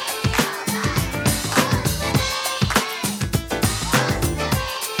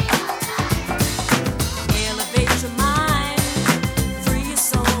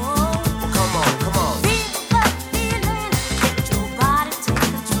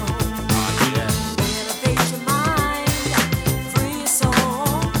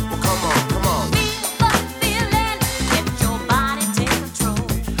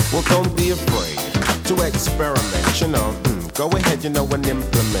 Go ahead, and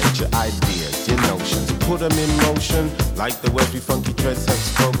implement your ideas, your notions. Put them in motion, like the words we funky dreads have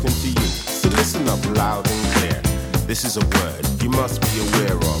spoken to you. So listen up loud and clear. This is a word you must be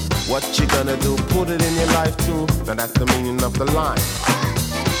aware of. What you gonna do, put it in your life too. Now that's the meaning of the line.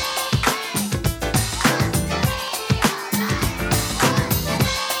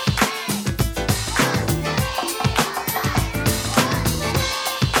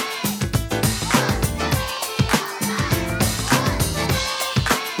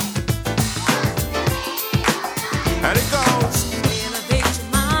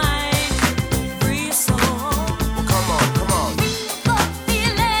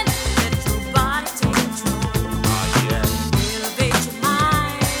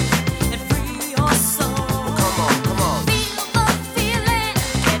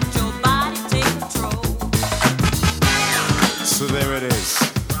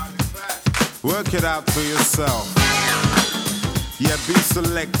 Work it out for yourself. Yeah, be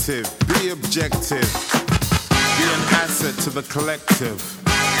selective, be objective, be an asset to the collective.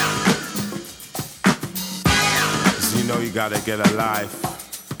 'Cause you know you gotta get a life.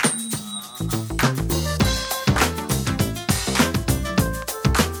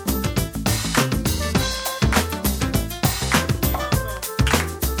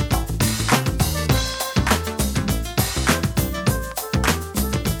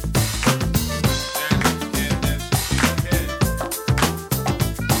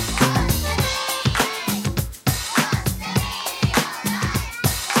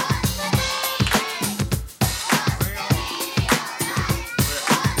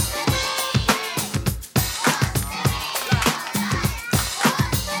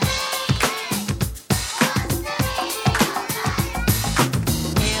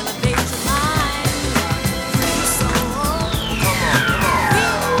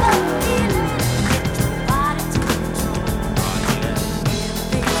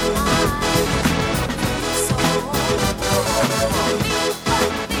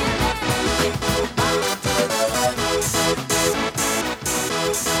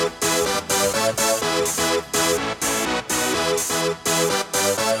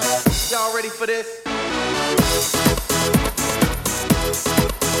 For this.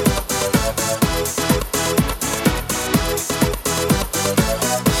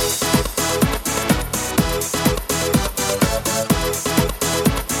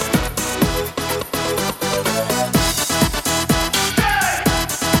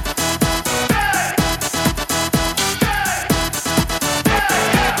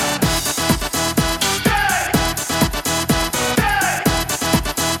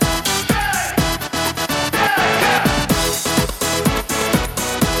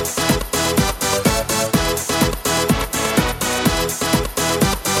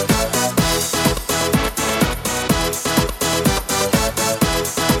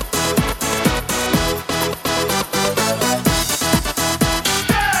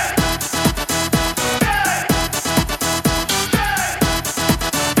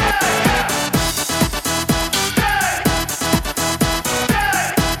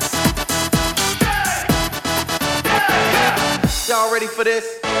 Y'all ready for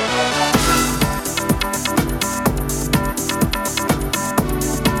this?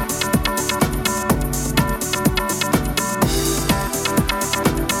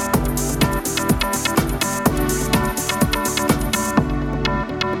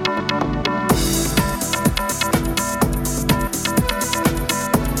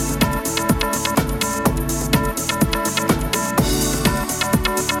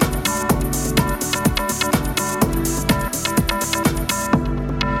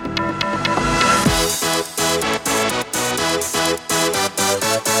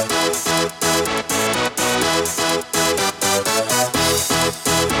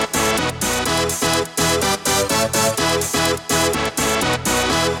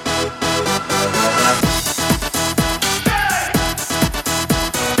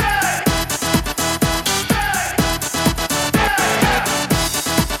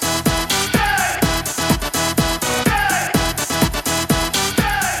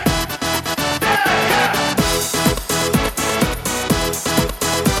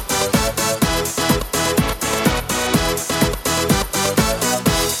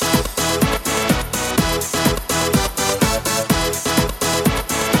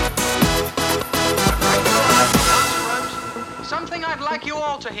 Something I'd like you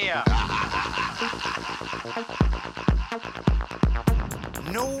all to hear.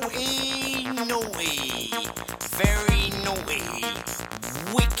 Naughty, naughty, very naughty,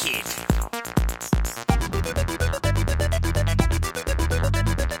 wicked.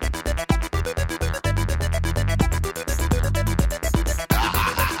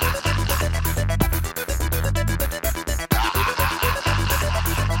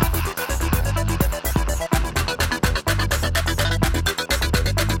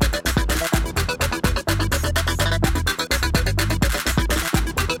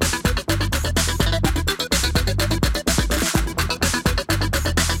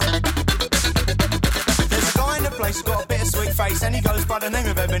 And he goes by the name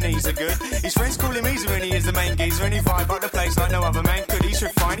of Ebenezer Good. His friends call him Easer and he is the main geezer. And he vibe up the place like no other man could. He's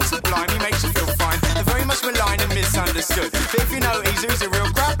refined, he's sublime, he makes you feel fine. They're very much maligned and misunderstood. But if you know Easer, he's a real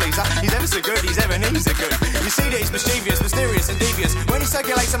crowd pleaser. He's ever so good, he's Ebenezer Good. You see that he's mischievous, mysterious and devious when he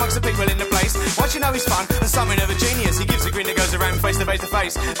circulates amongst the people in the place. Once you know he's fun and something of a genius, he gives a grin that goes around face to face to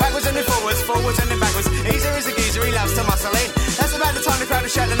face. Backwards and then forwards, forwards and then backwards. Easer is a geezer, he loves to muscle in. That's about the time the crowd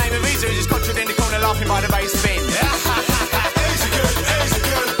will shout the name of Easer. He's just conjured in the corner laughing by the bass bin.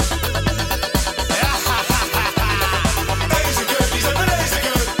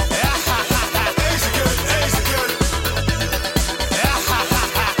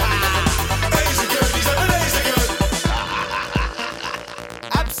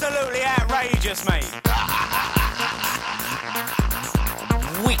 Absolutely outrageous, mate.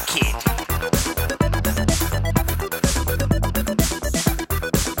 Wicked.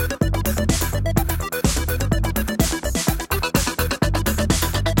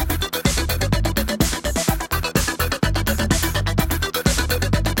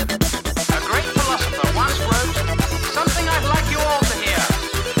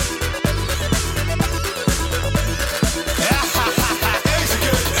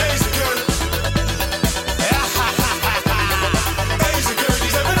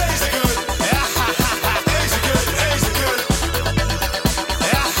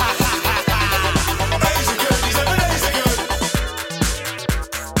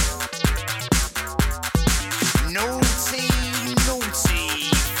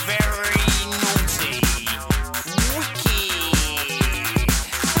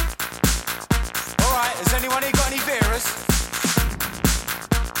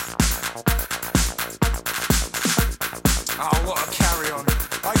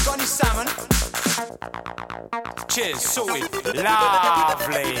 Cheers, sorted,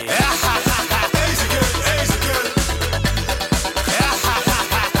 lovely.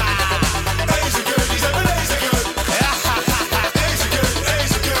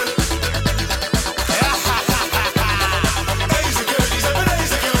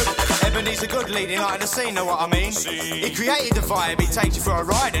 Ebenezer Good leading light of the scene, know what I mean? He created the vibe, he takes you for a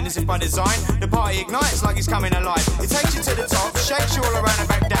ride, and as if by design, the party ignites like he's coming alive. It takes you to the top, shakes you all around and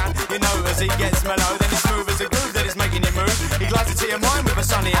back down. You know as he gets mellow, then he's smooth as a groove that is making you move. He glides into your mind with a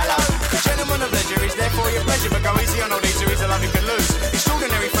sunny hello. The gentleman of leisure, he's there for your pleasure, but go easy on old Easer, he's a love you can lose.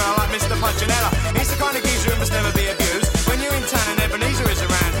 Extraordinary fella like Mr. Punchinella. He's the kind of geezer who must never be abused. When you're in town and Ebenezer is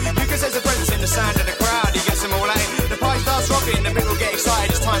around, you can sense the presence in the sound of the crowd. He gets them all out. The party starts rocking, the people get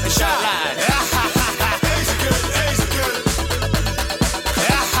excited, it's time to shout loud.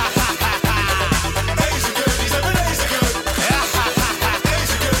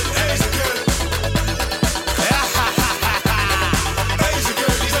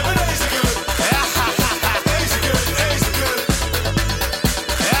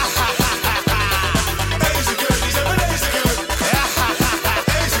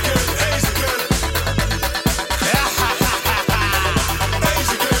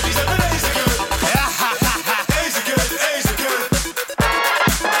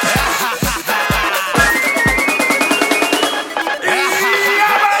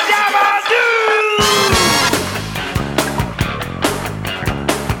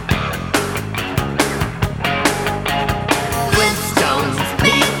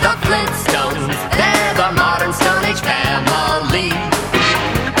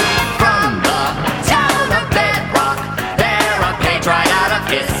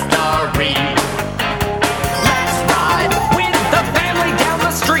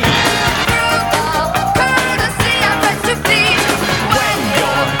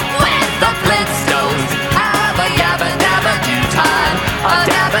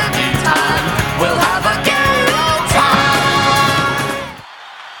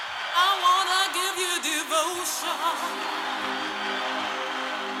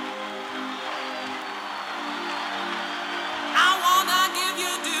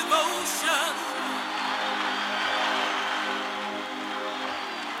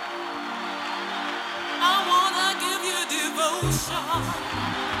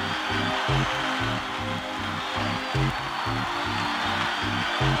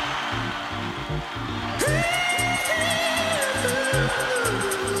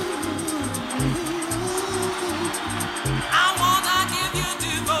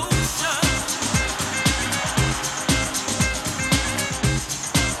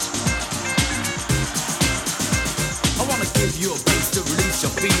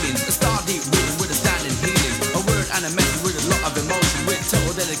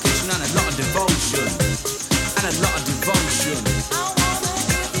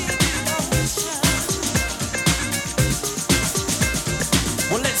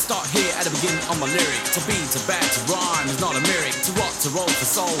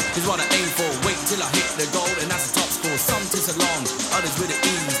 Is what I aim for, wait till I hit the goal, and that's the top score. Some takes a long, others with the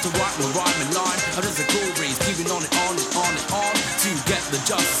ease to write my rhyme and line. I'm just a cool breeze, keeping on and on and on and on to get the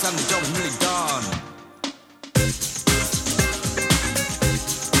justice and the job is really done.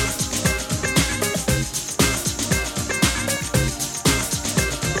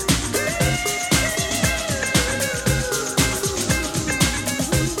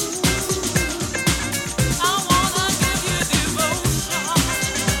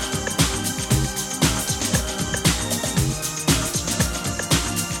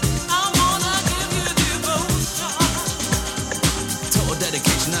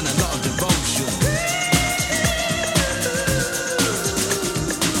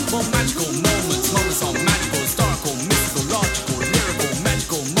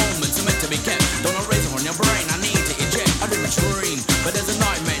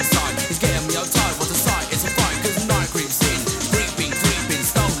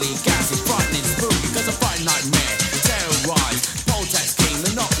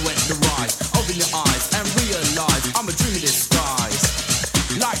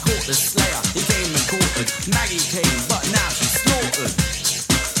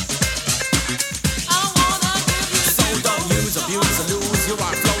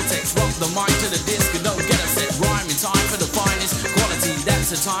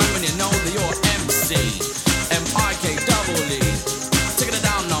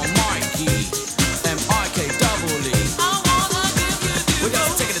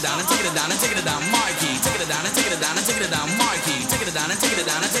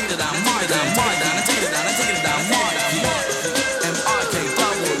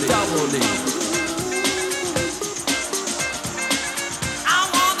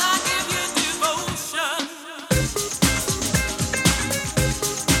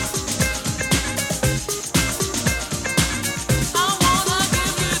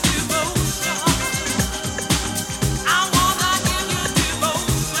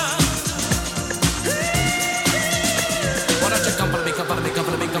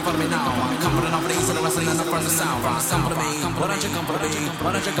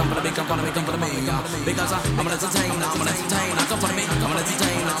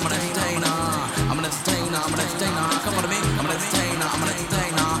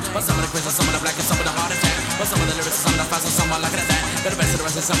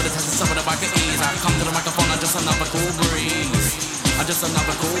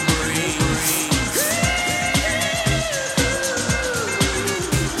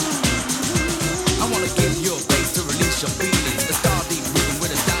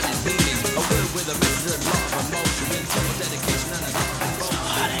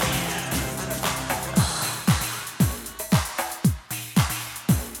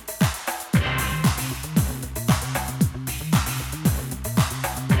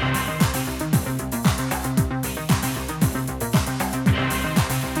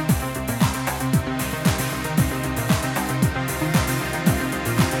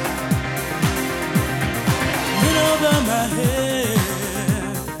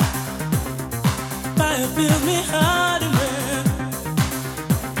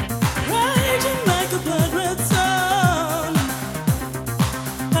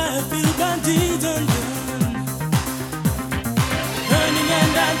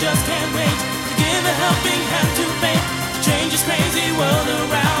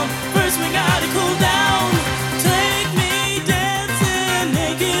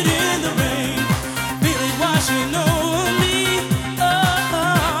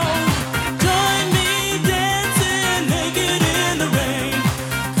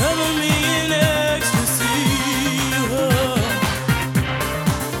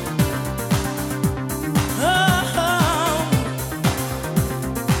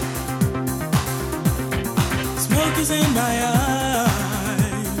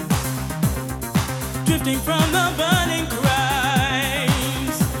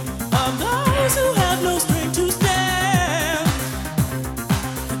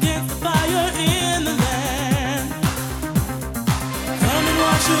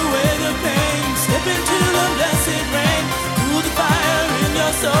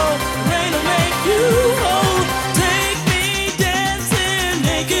 soul. The rain will make you whole. Take me dancing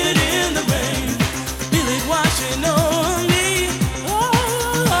naked in the rain. Feel it washing on me.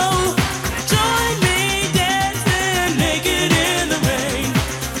 Oh, join me dancing naked in the rain.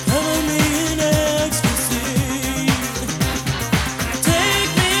 Cover me in ecstasy.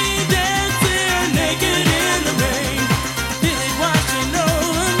 Take me dancing naked in the rain. Feel it washing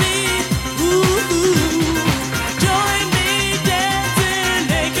over me. Ooh, join me dancing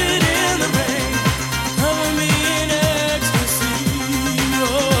naked in the rain. Cover me in ecstasy.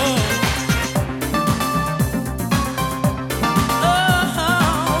 Oh.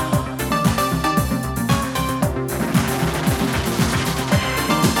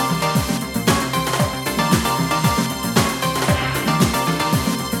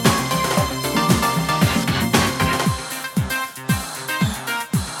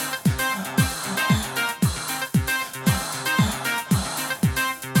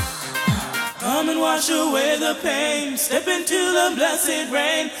 Come and wash away the pain. Step into the blessed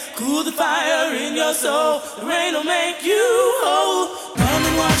rain. Cool the fire in your soul. The rain will make you whole. Come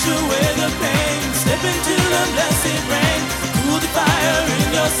and wash away the pain. Step into the blessed rain. Cool the fire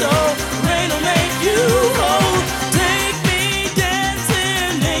in your soul. The rain will make you whole. Take me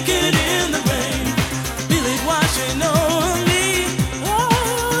dancing naked in the rain. Feel it washing on me.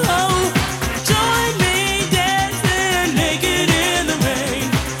 Oh, join me dancing naked in the rain.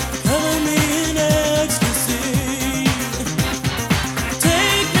 Cover me in ecstasy.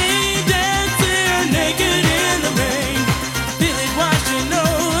 Take me dancing naked in the rain. Feel it washing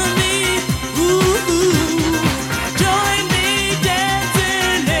over me. Ooh, join me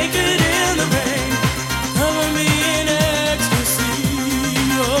dancing naked in the rain. Cover me in ecstasy.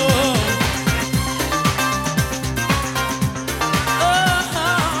 Oh.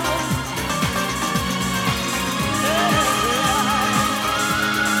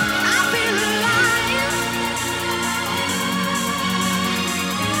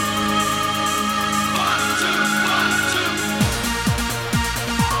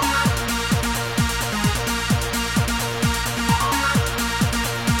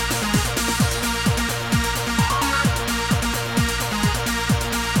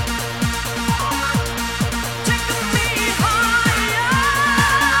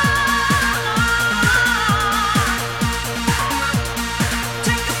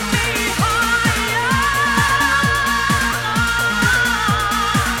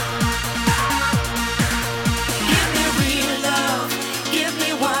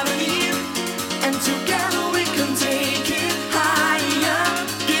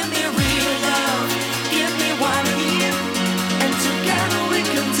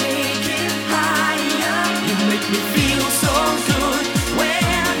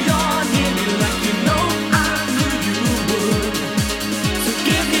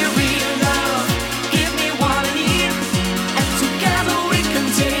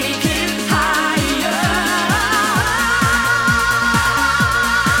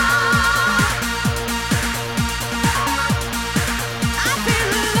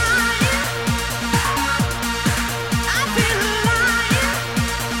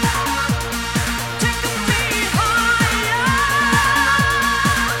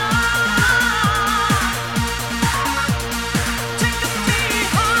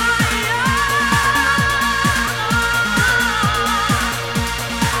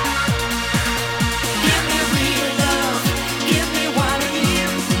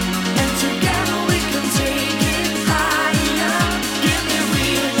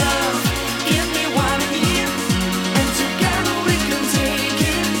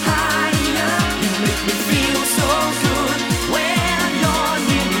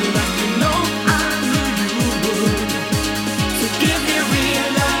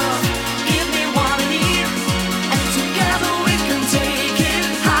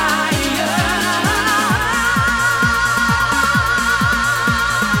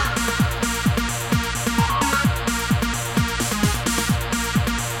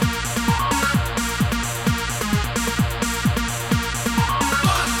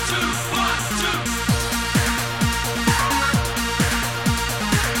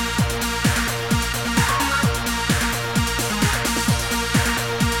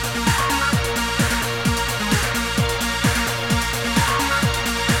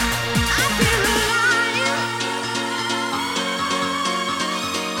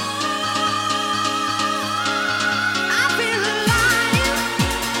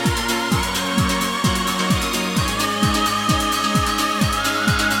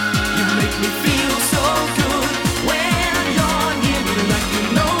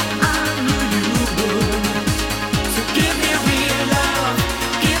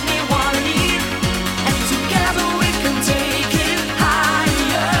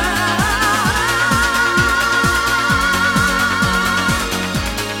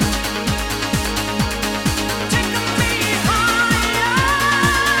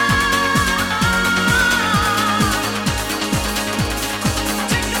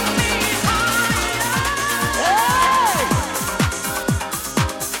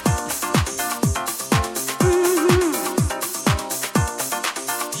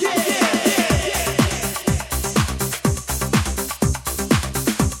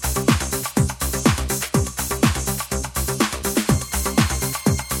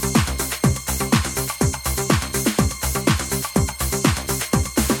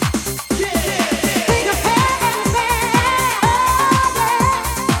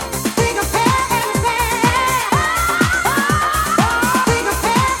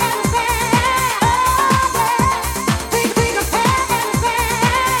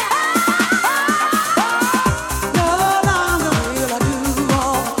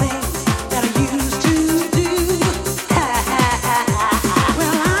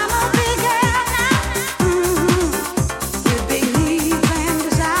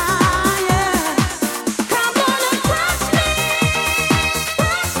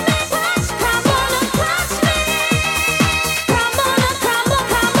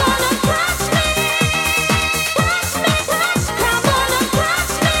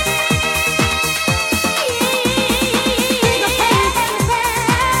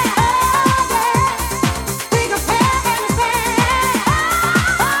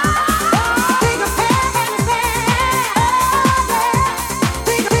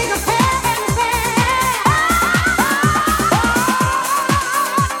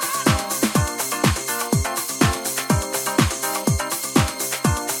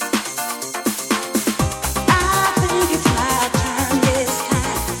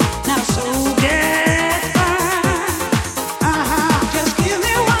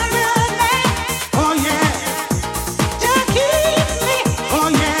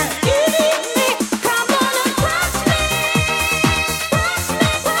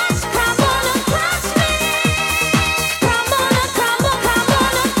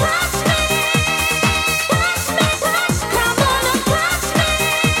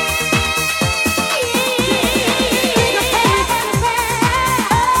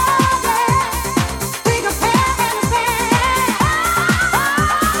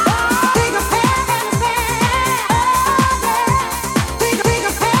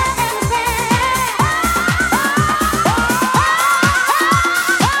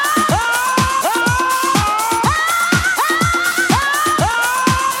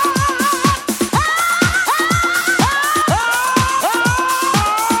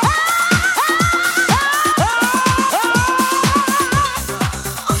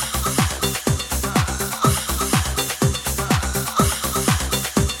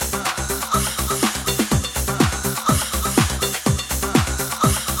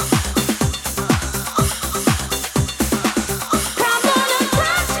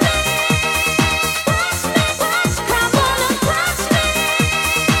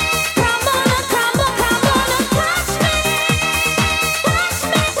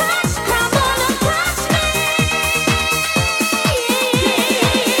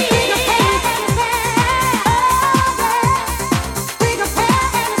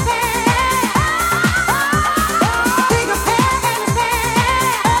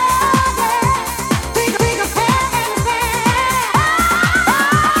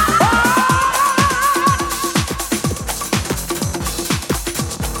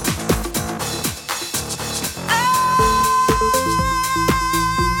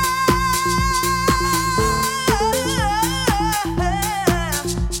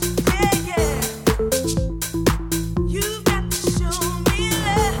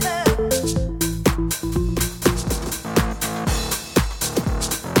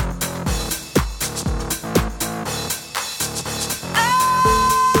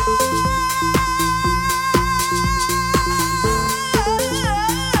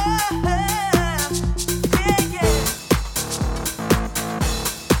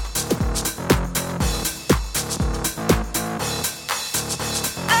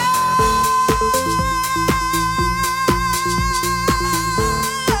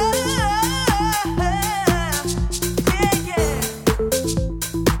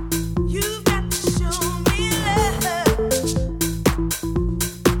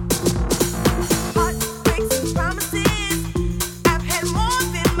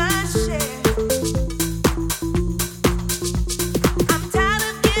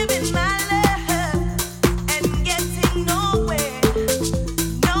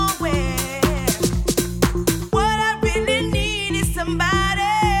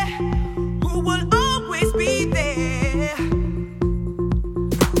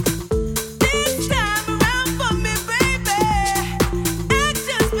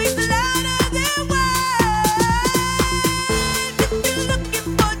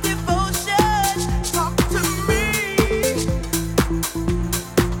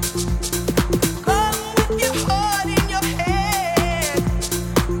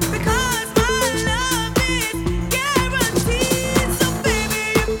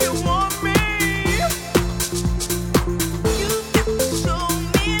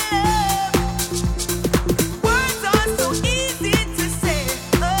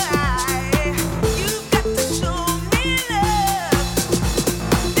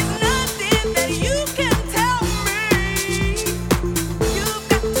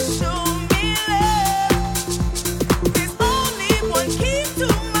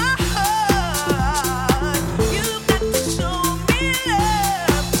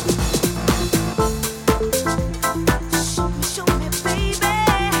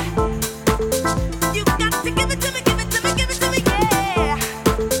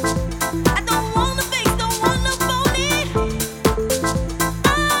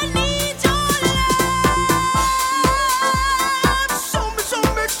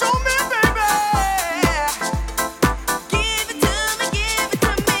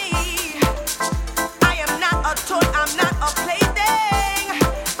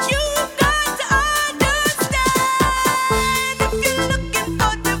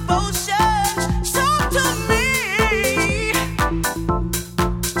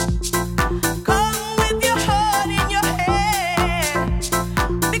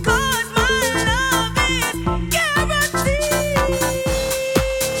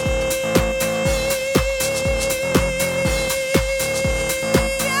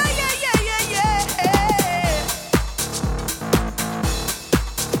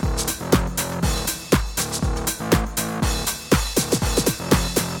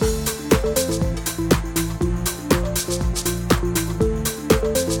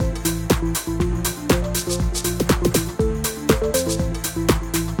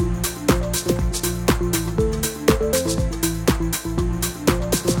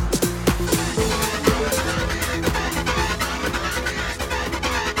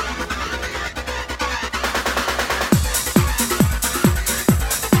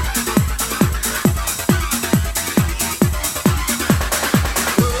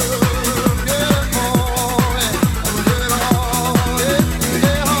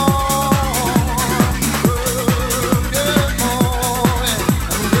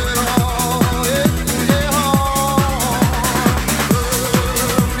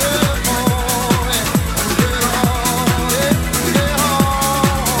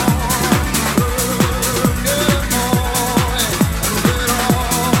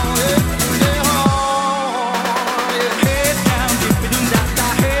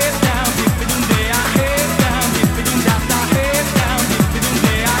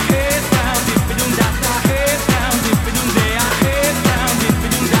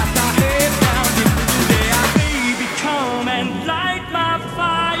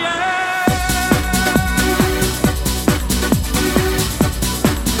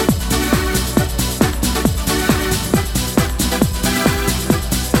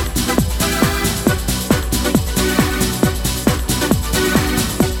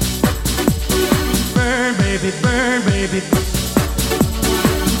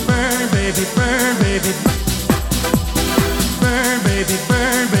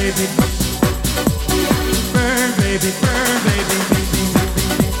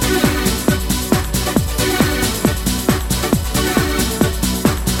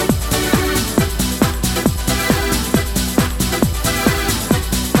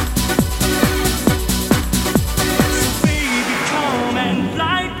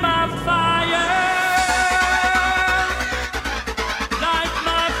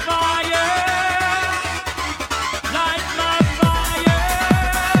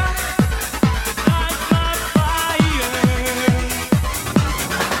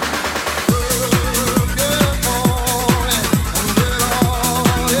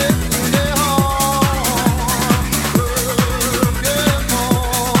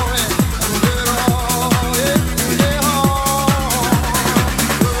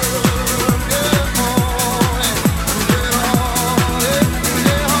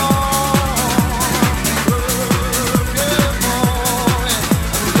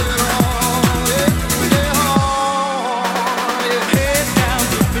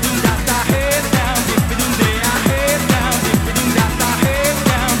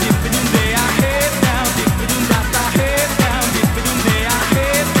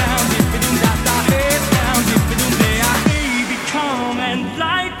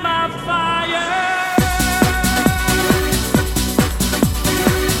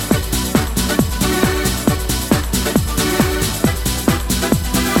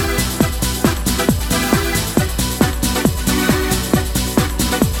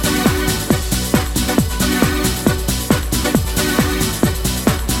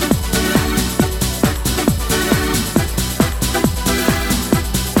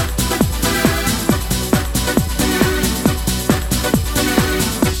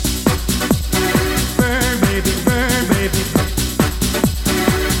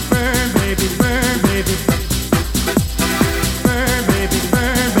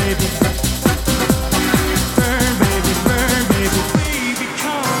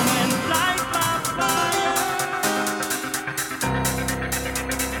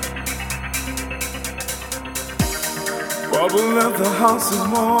 house this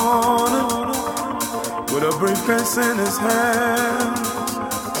morning with a briefcase in his hand.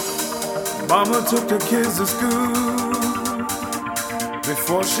 Mama took the kids to school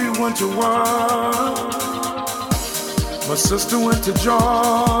before she went to work. My sister went to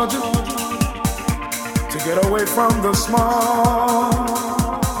Georgia to get away from the small.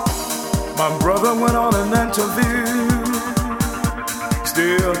 My brother went on an interview,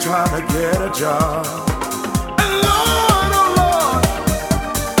 still trying to get a job. And Lord, oh Lord,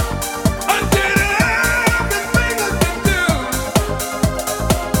 I did everything I could do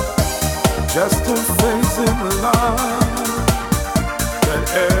just to face in life that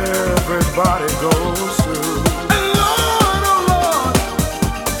everybody goes through. And Lord, oh Lord,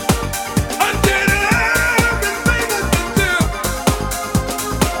 I did everything I could do.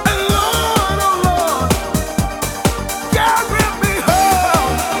 And Lord, oh Lord, God rip me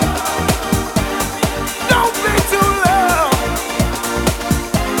home. Don't be too loud.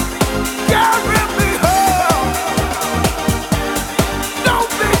 God rip me home.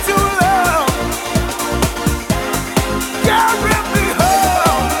 Don't be too loud. God rip me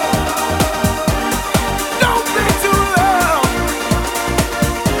home. Don't be too loud.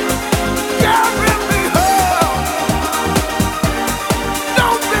 God rip me home.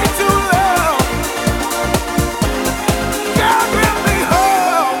 Don't be too loud. God rip me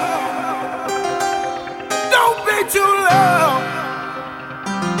home. Don't be too loud.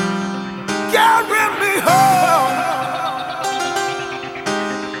 God rip me home.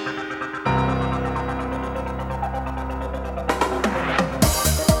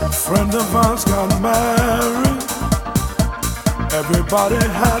 Friend of ours got married. Everybody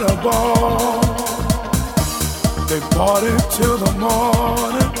had a ball. They partied till the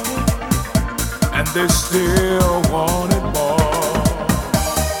morning, and they still wanted more.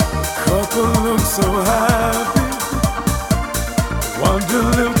 The couple looked so happy,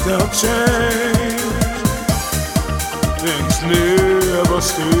 wondered if they'll change. Things never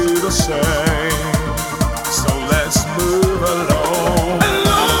stay the same, so let's move along. And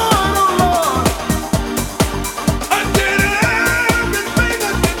Lord, oh Lord, I did everything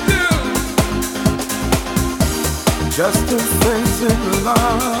I could do just to face in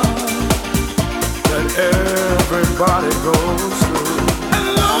life that everybody goes through. And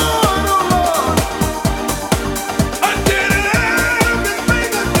Lord, oh Lord, I did everything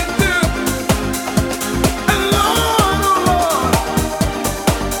I could do. And Lord, oh Lord,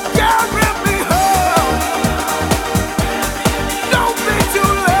 God rip me home. Don't be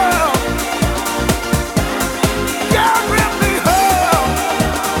too loud. God rip me home.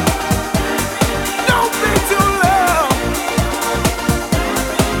 Don't be too loud.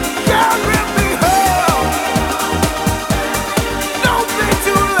 God rip me home.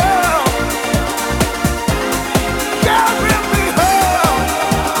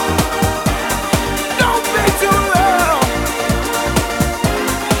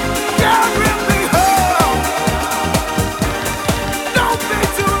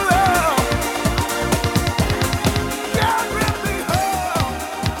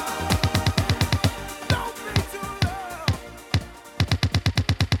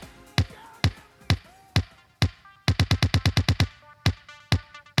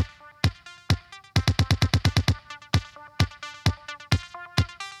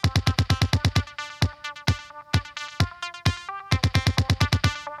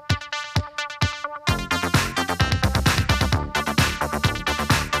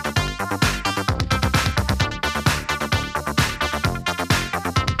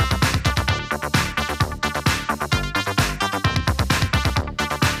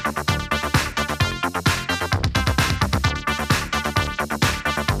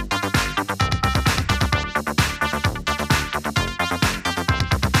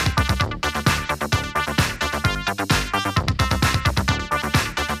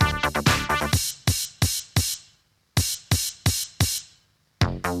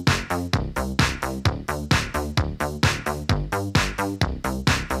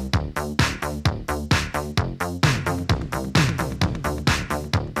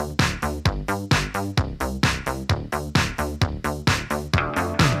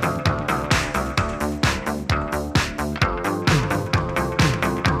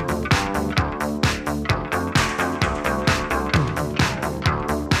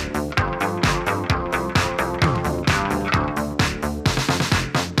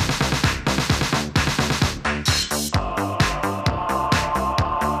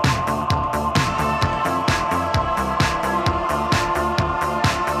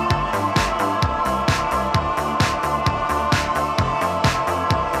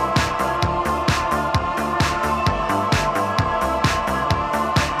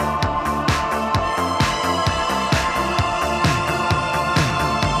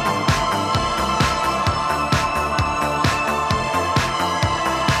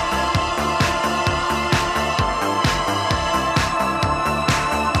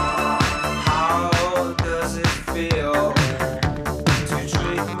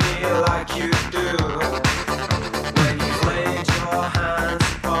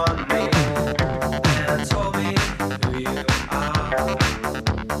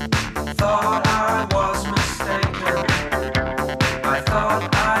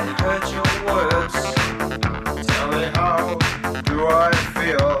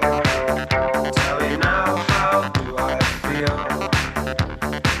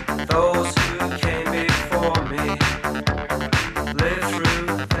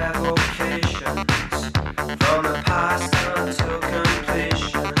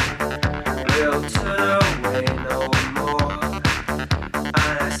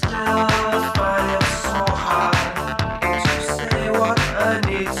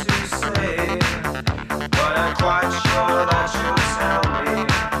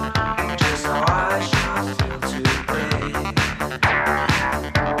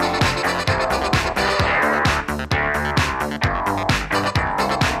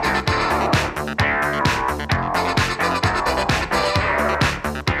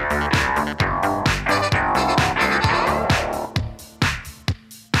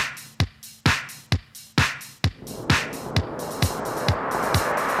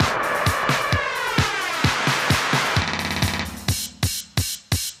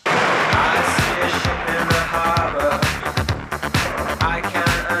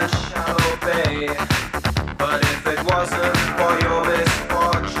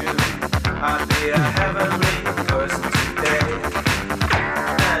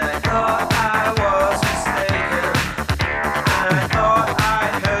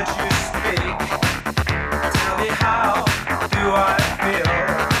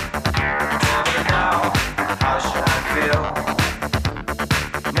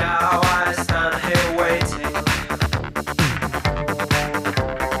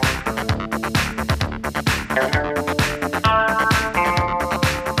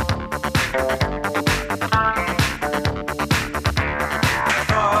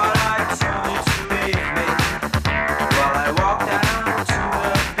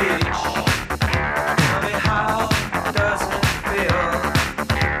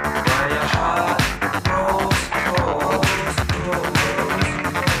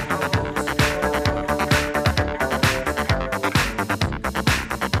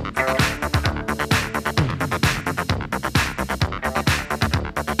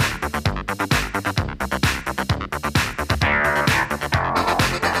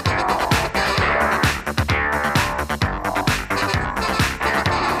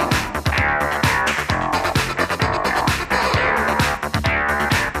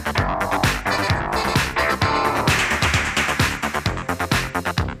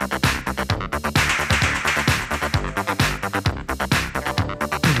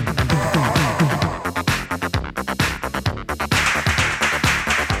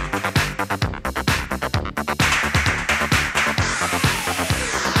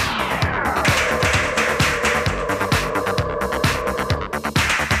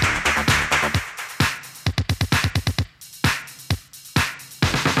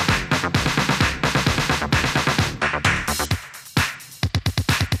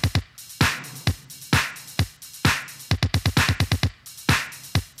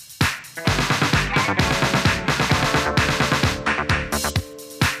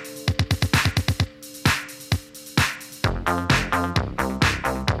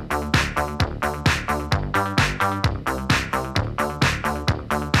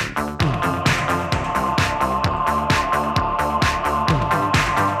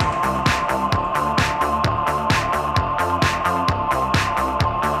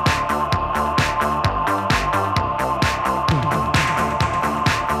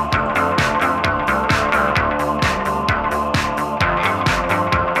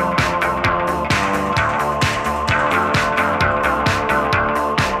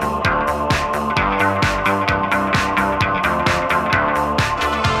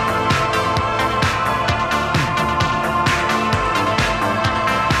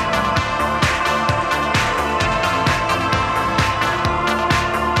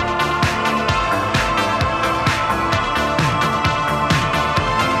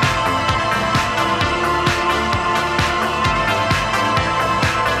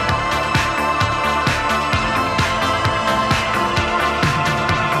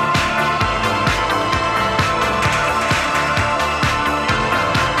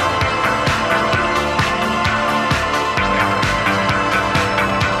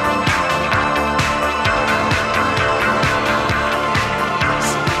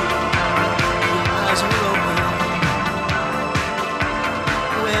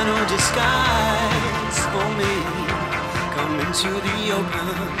 no disguise for me. Come into the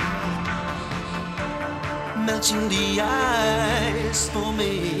open, melting the ice for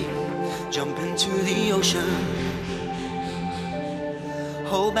me. Jump into the ocean,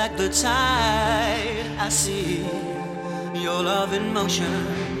 hold back the tide. I see your love in motion.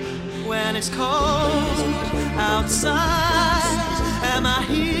 When it's cold outside, am I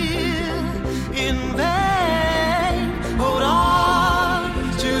here in vain? Hold on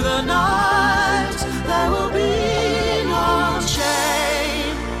to the night, there will be no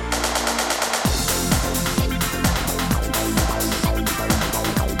shame.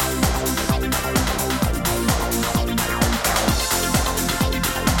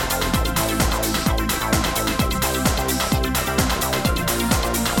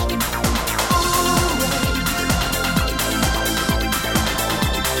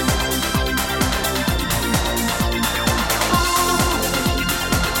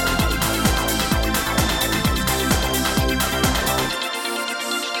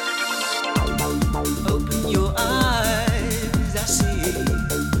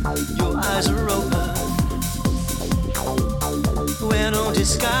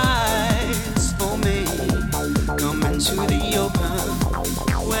 Disguise for me. Come into the open.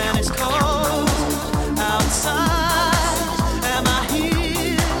 When it's cold outside, am I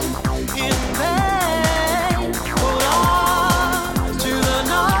here in vain? Hold on to the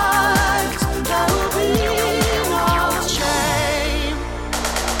night, there will be no shame.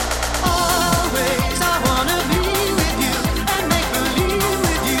 Always I wanna be with you and make believe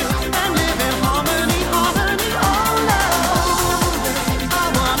with you and live in harmony, harmony, oh love. I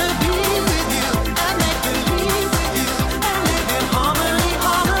wanna be with you and make believe with you and live in harmony,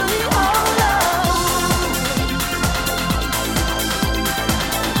 harmony, oh love.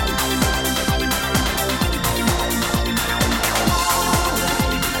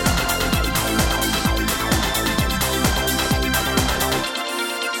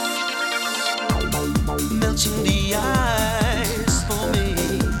 Melting the ice for me.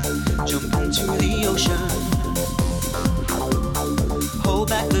 Jump into the ocean, hold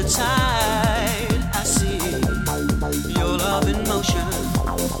back the tide. I see your love in motion.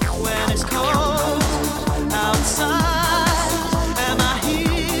 When it's cold outside, am I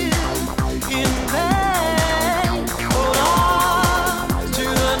here in vain? Hold on to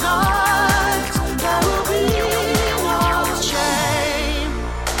the night, there will be no shame.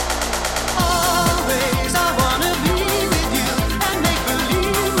 Always I wanna be with you and make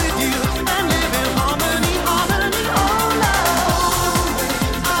believe with you and live in harmony, harmony, oh love.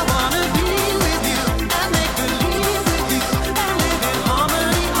 I wanna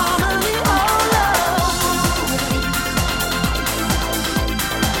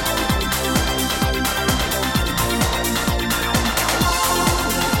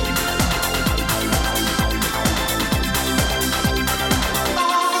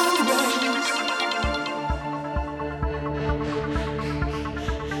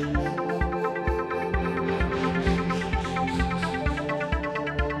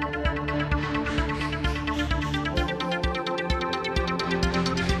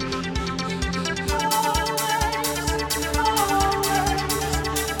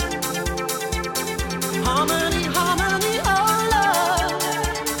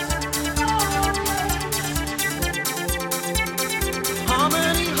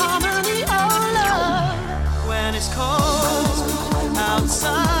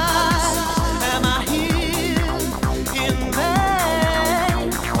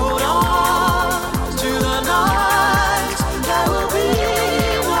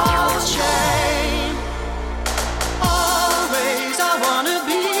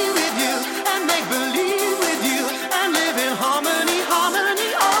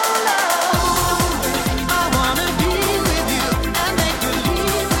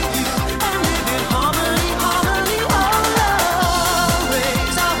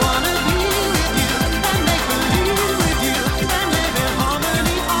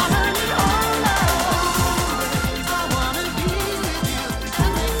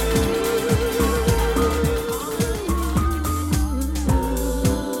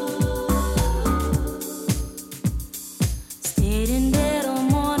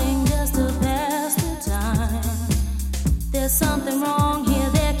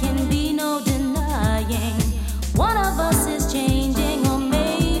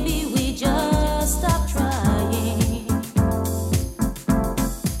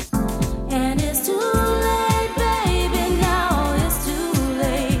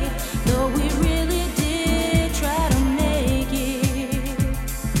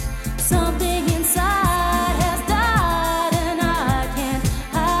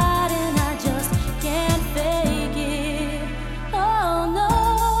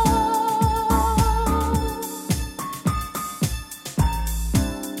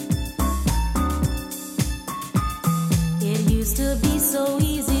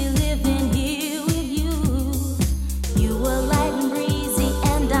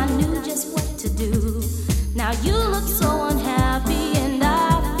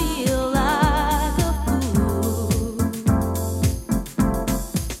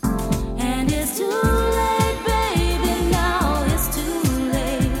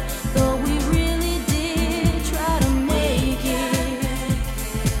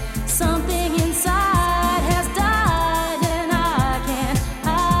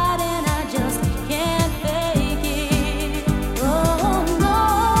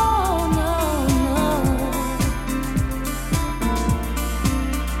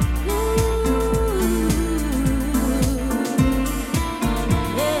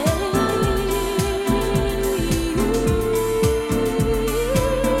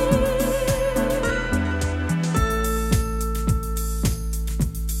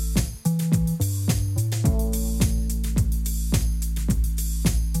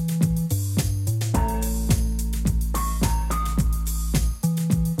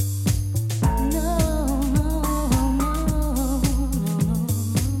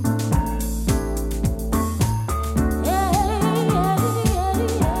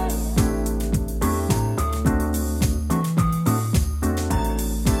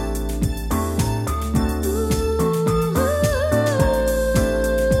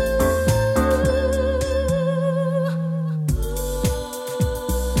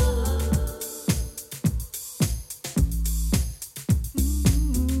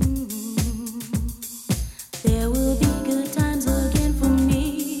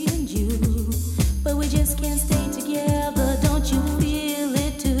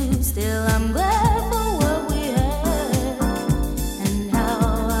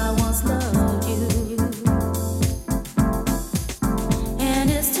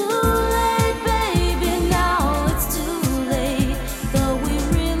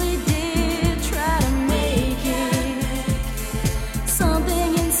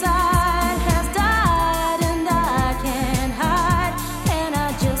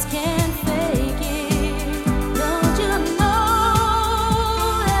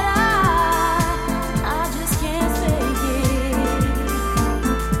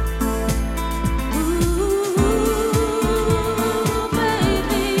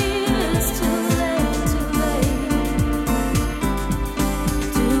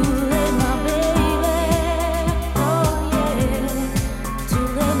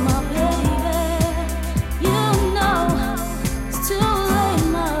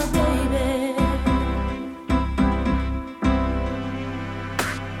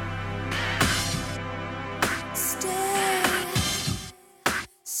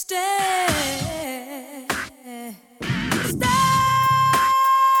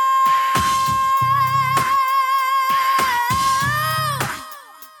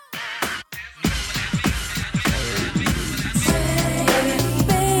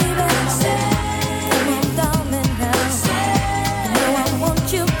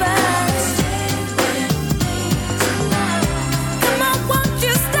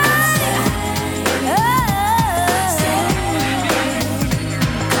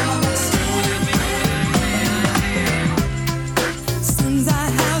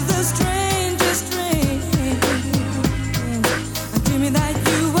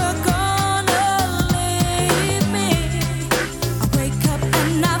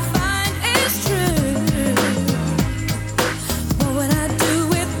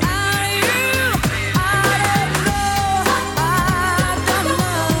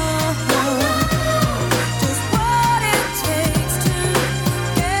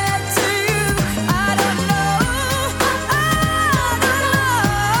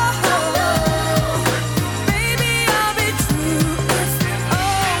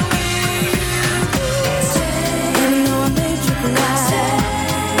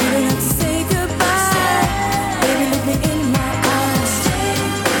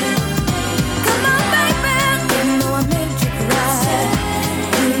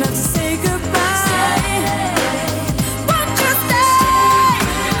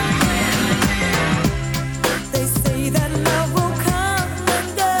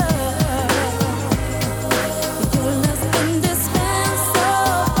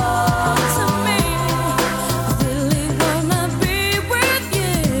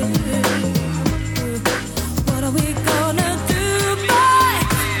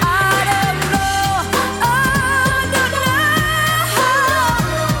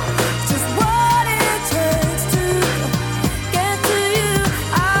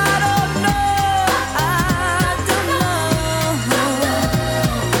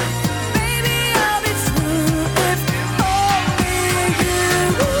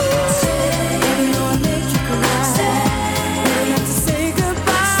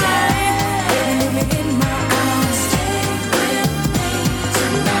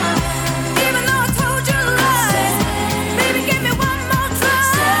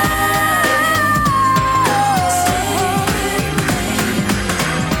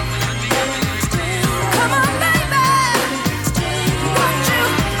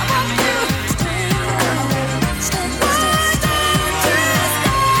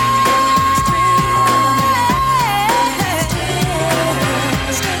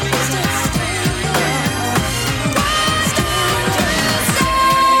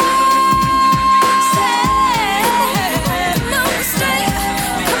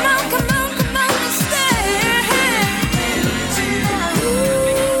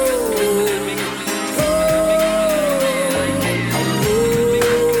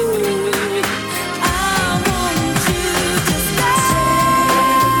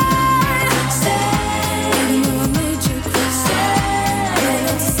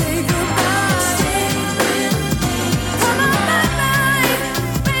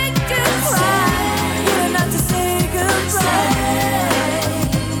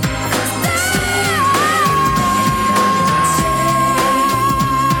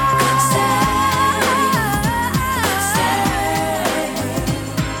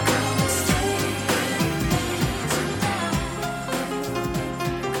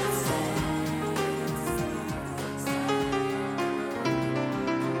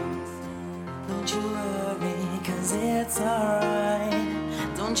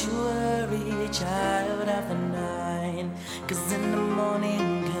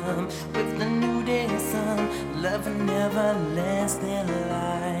of an everlasting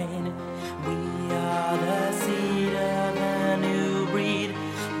light. We are the seed of a new breed.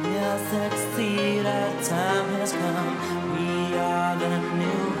 We'll succeed, our time has come. We are the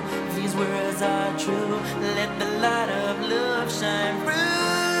new, these words are true. Let the light of love shine through.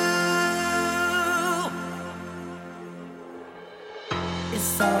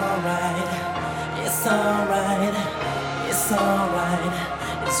 It's alright, it's alright, it's alright,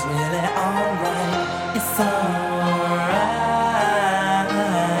 it's really alright, it's alright,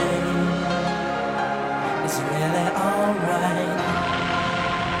 it's really alright.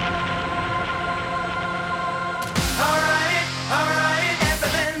 Alright, alright,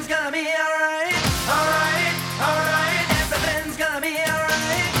 everything's gonna be alright. Alright, alright, everything's gonna be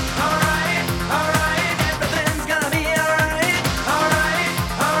alright. Alright, alright, everything's gonna be alright. Alright,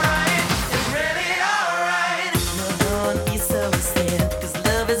 alright, it's really alright. No, don't be so sad, 'cause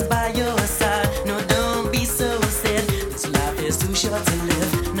love is by your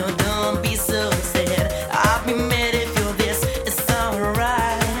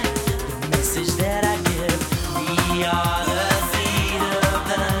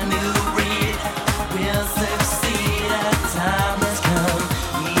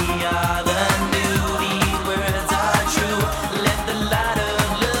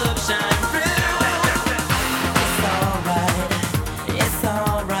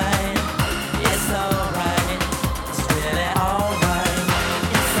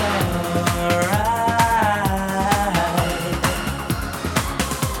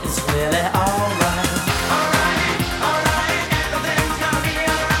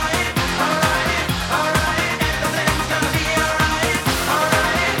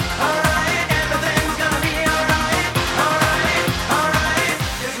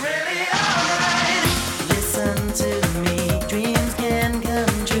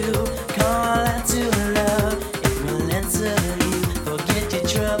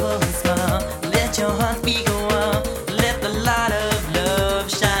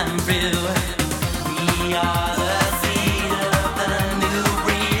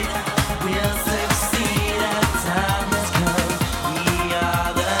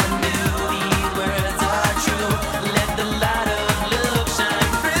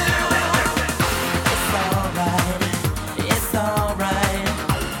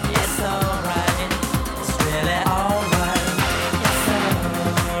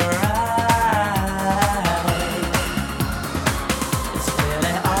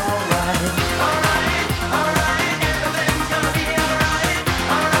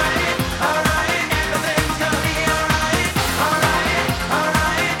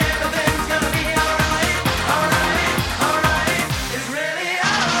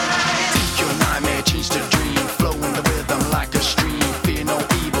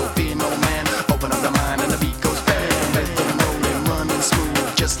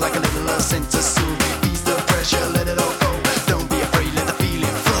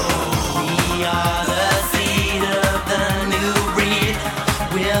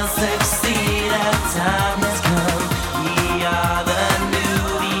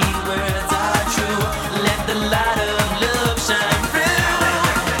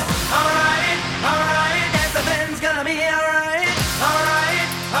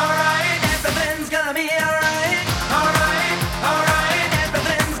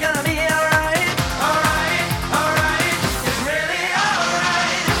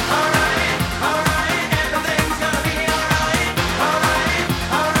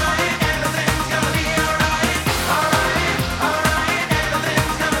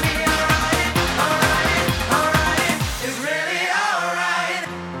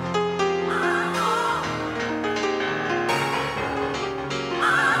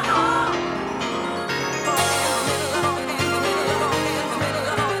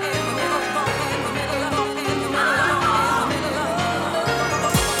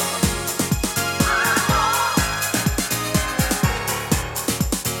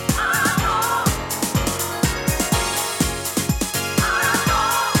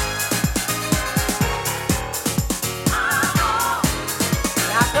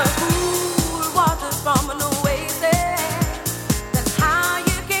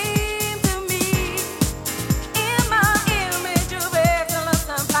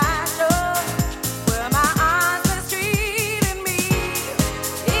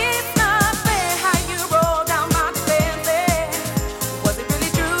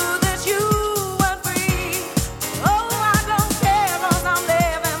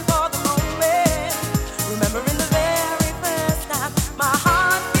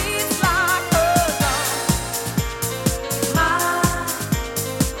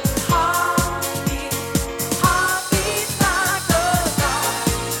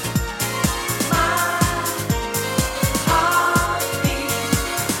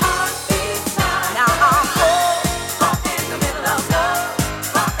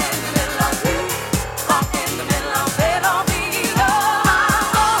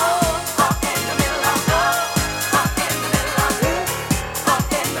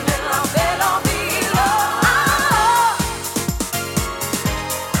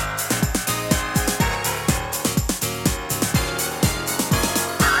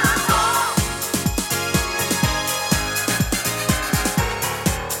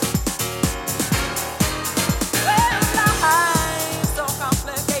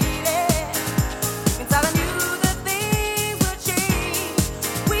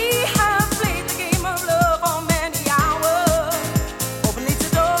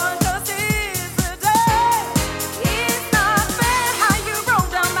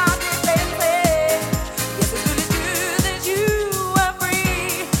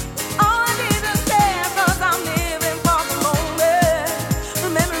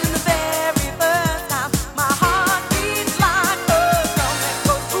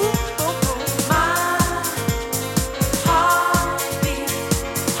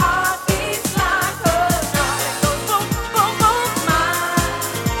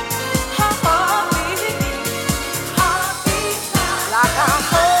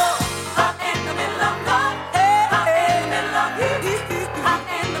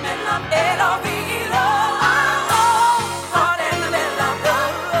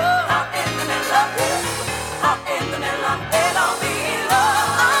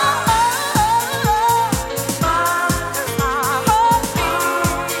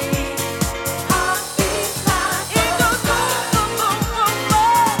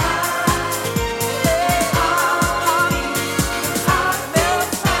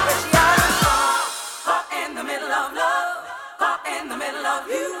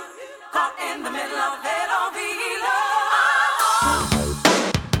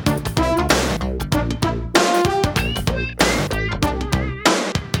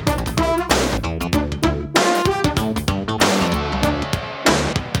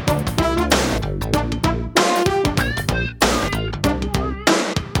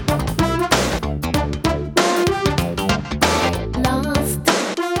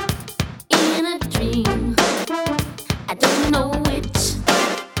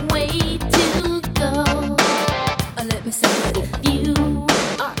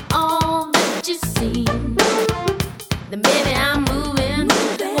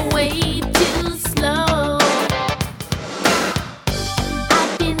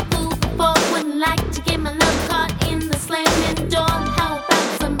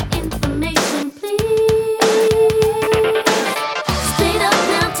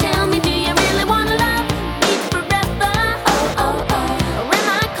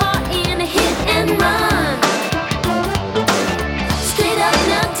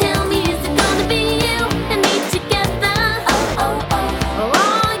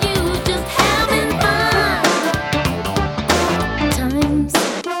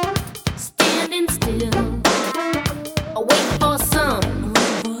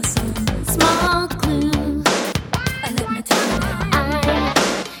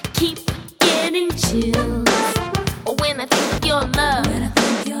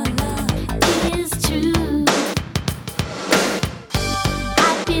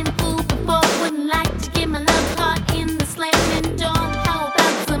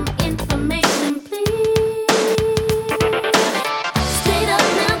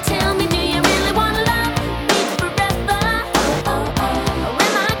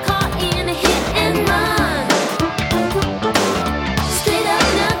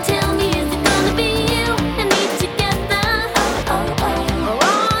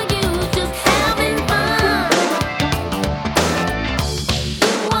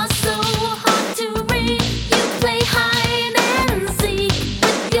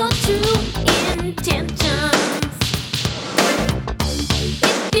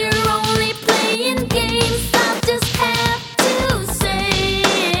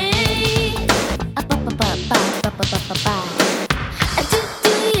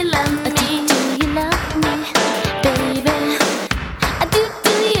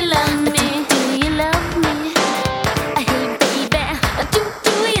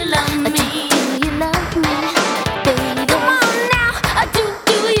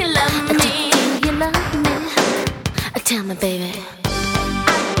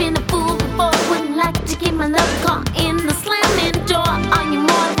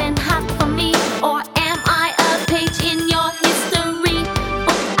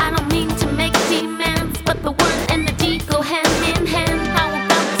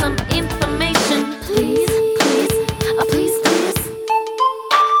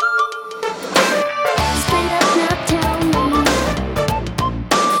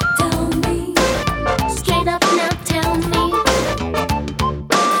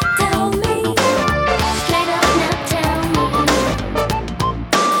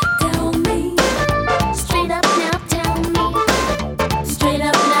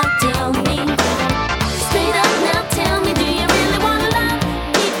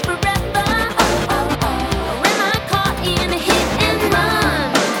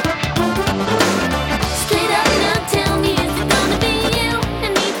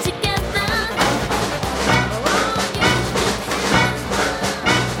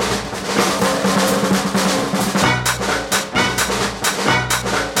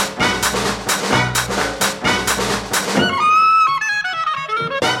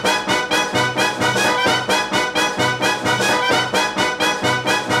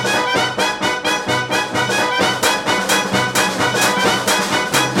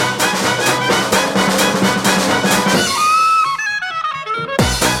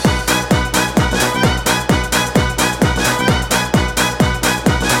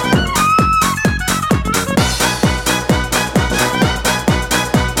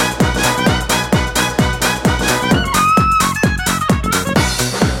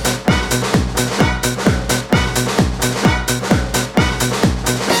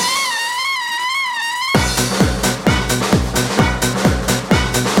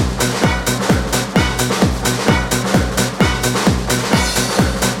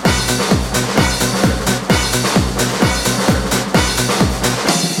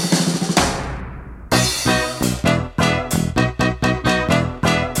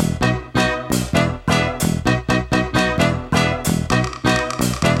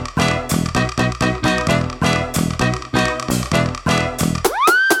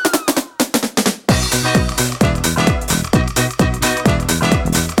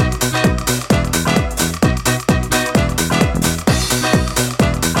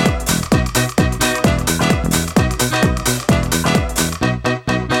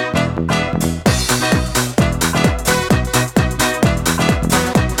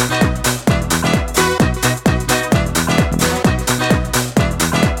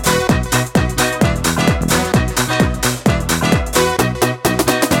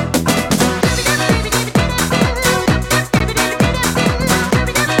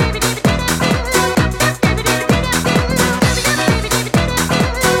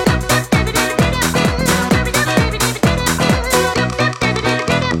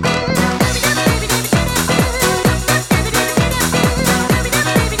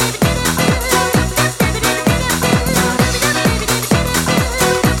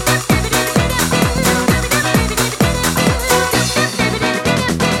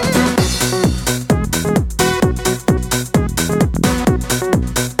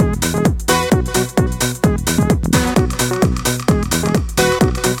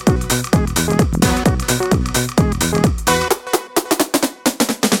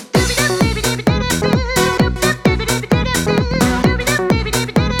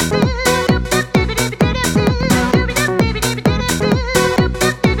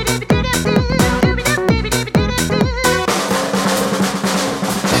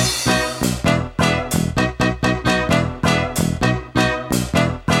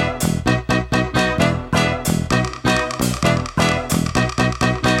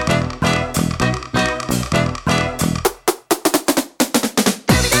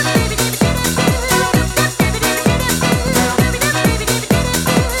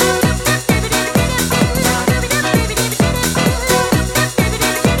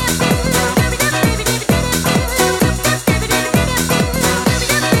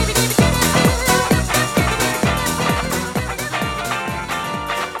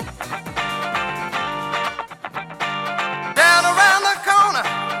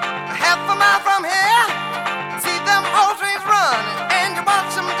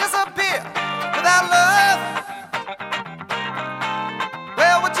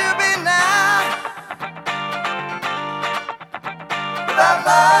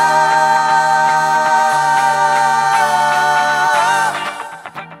Bye-bye.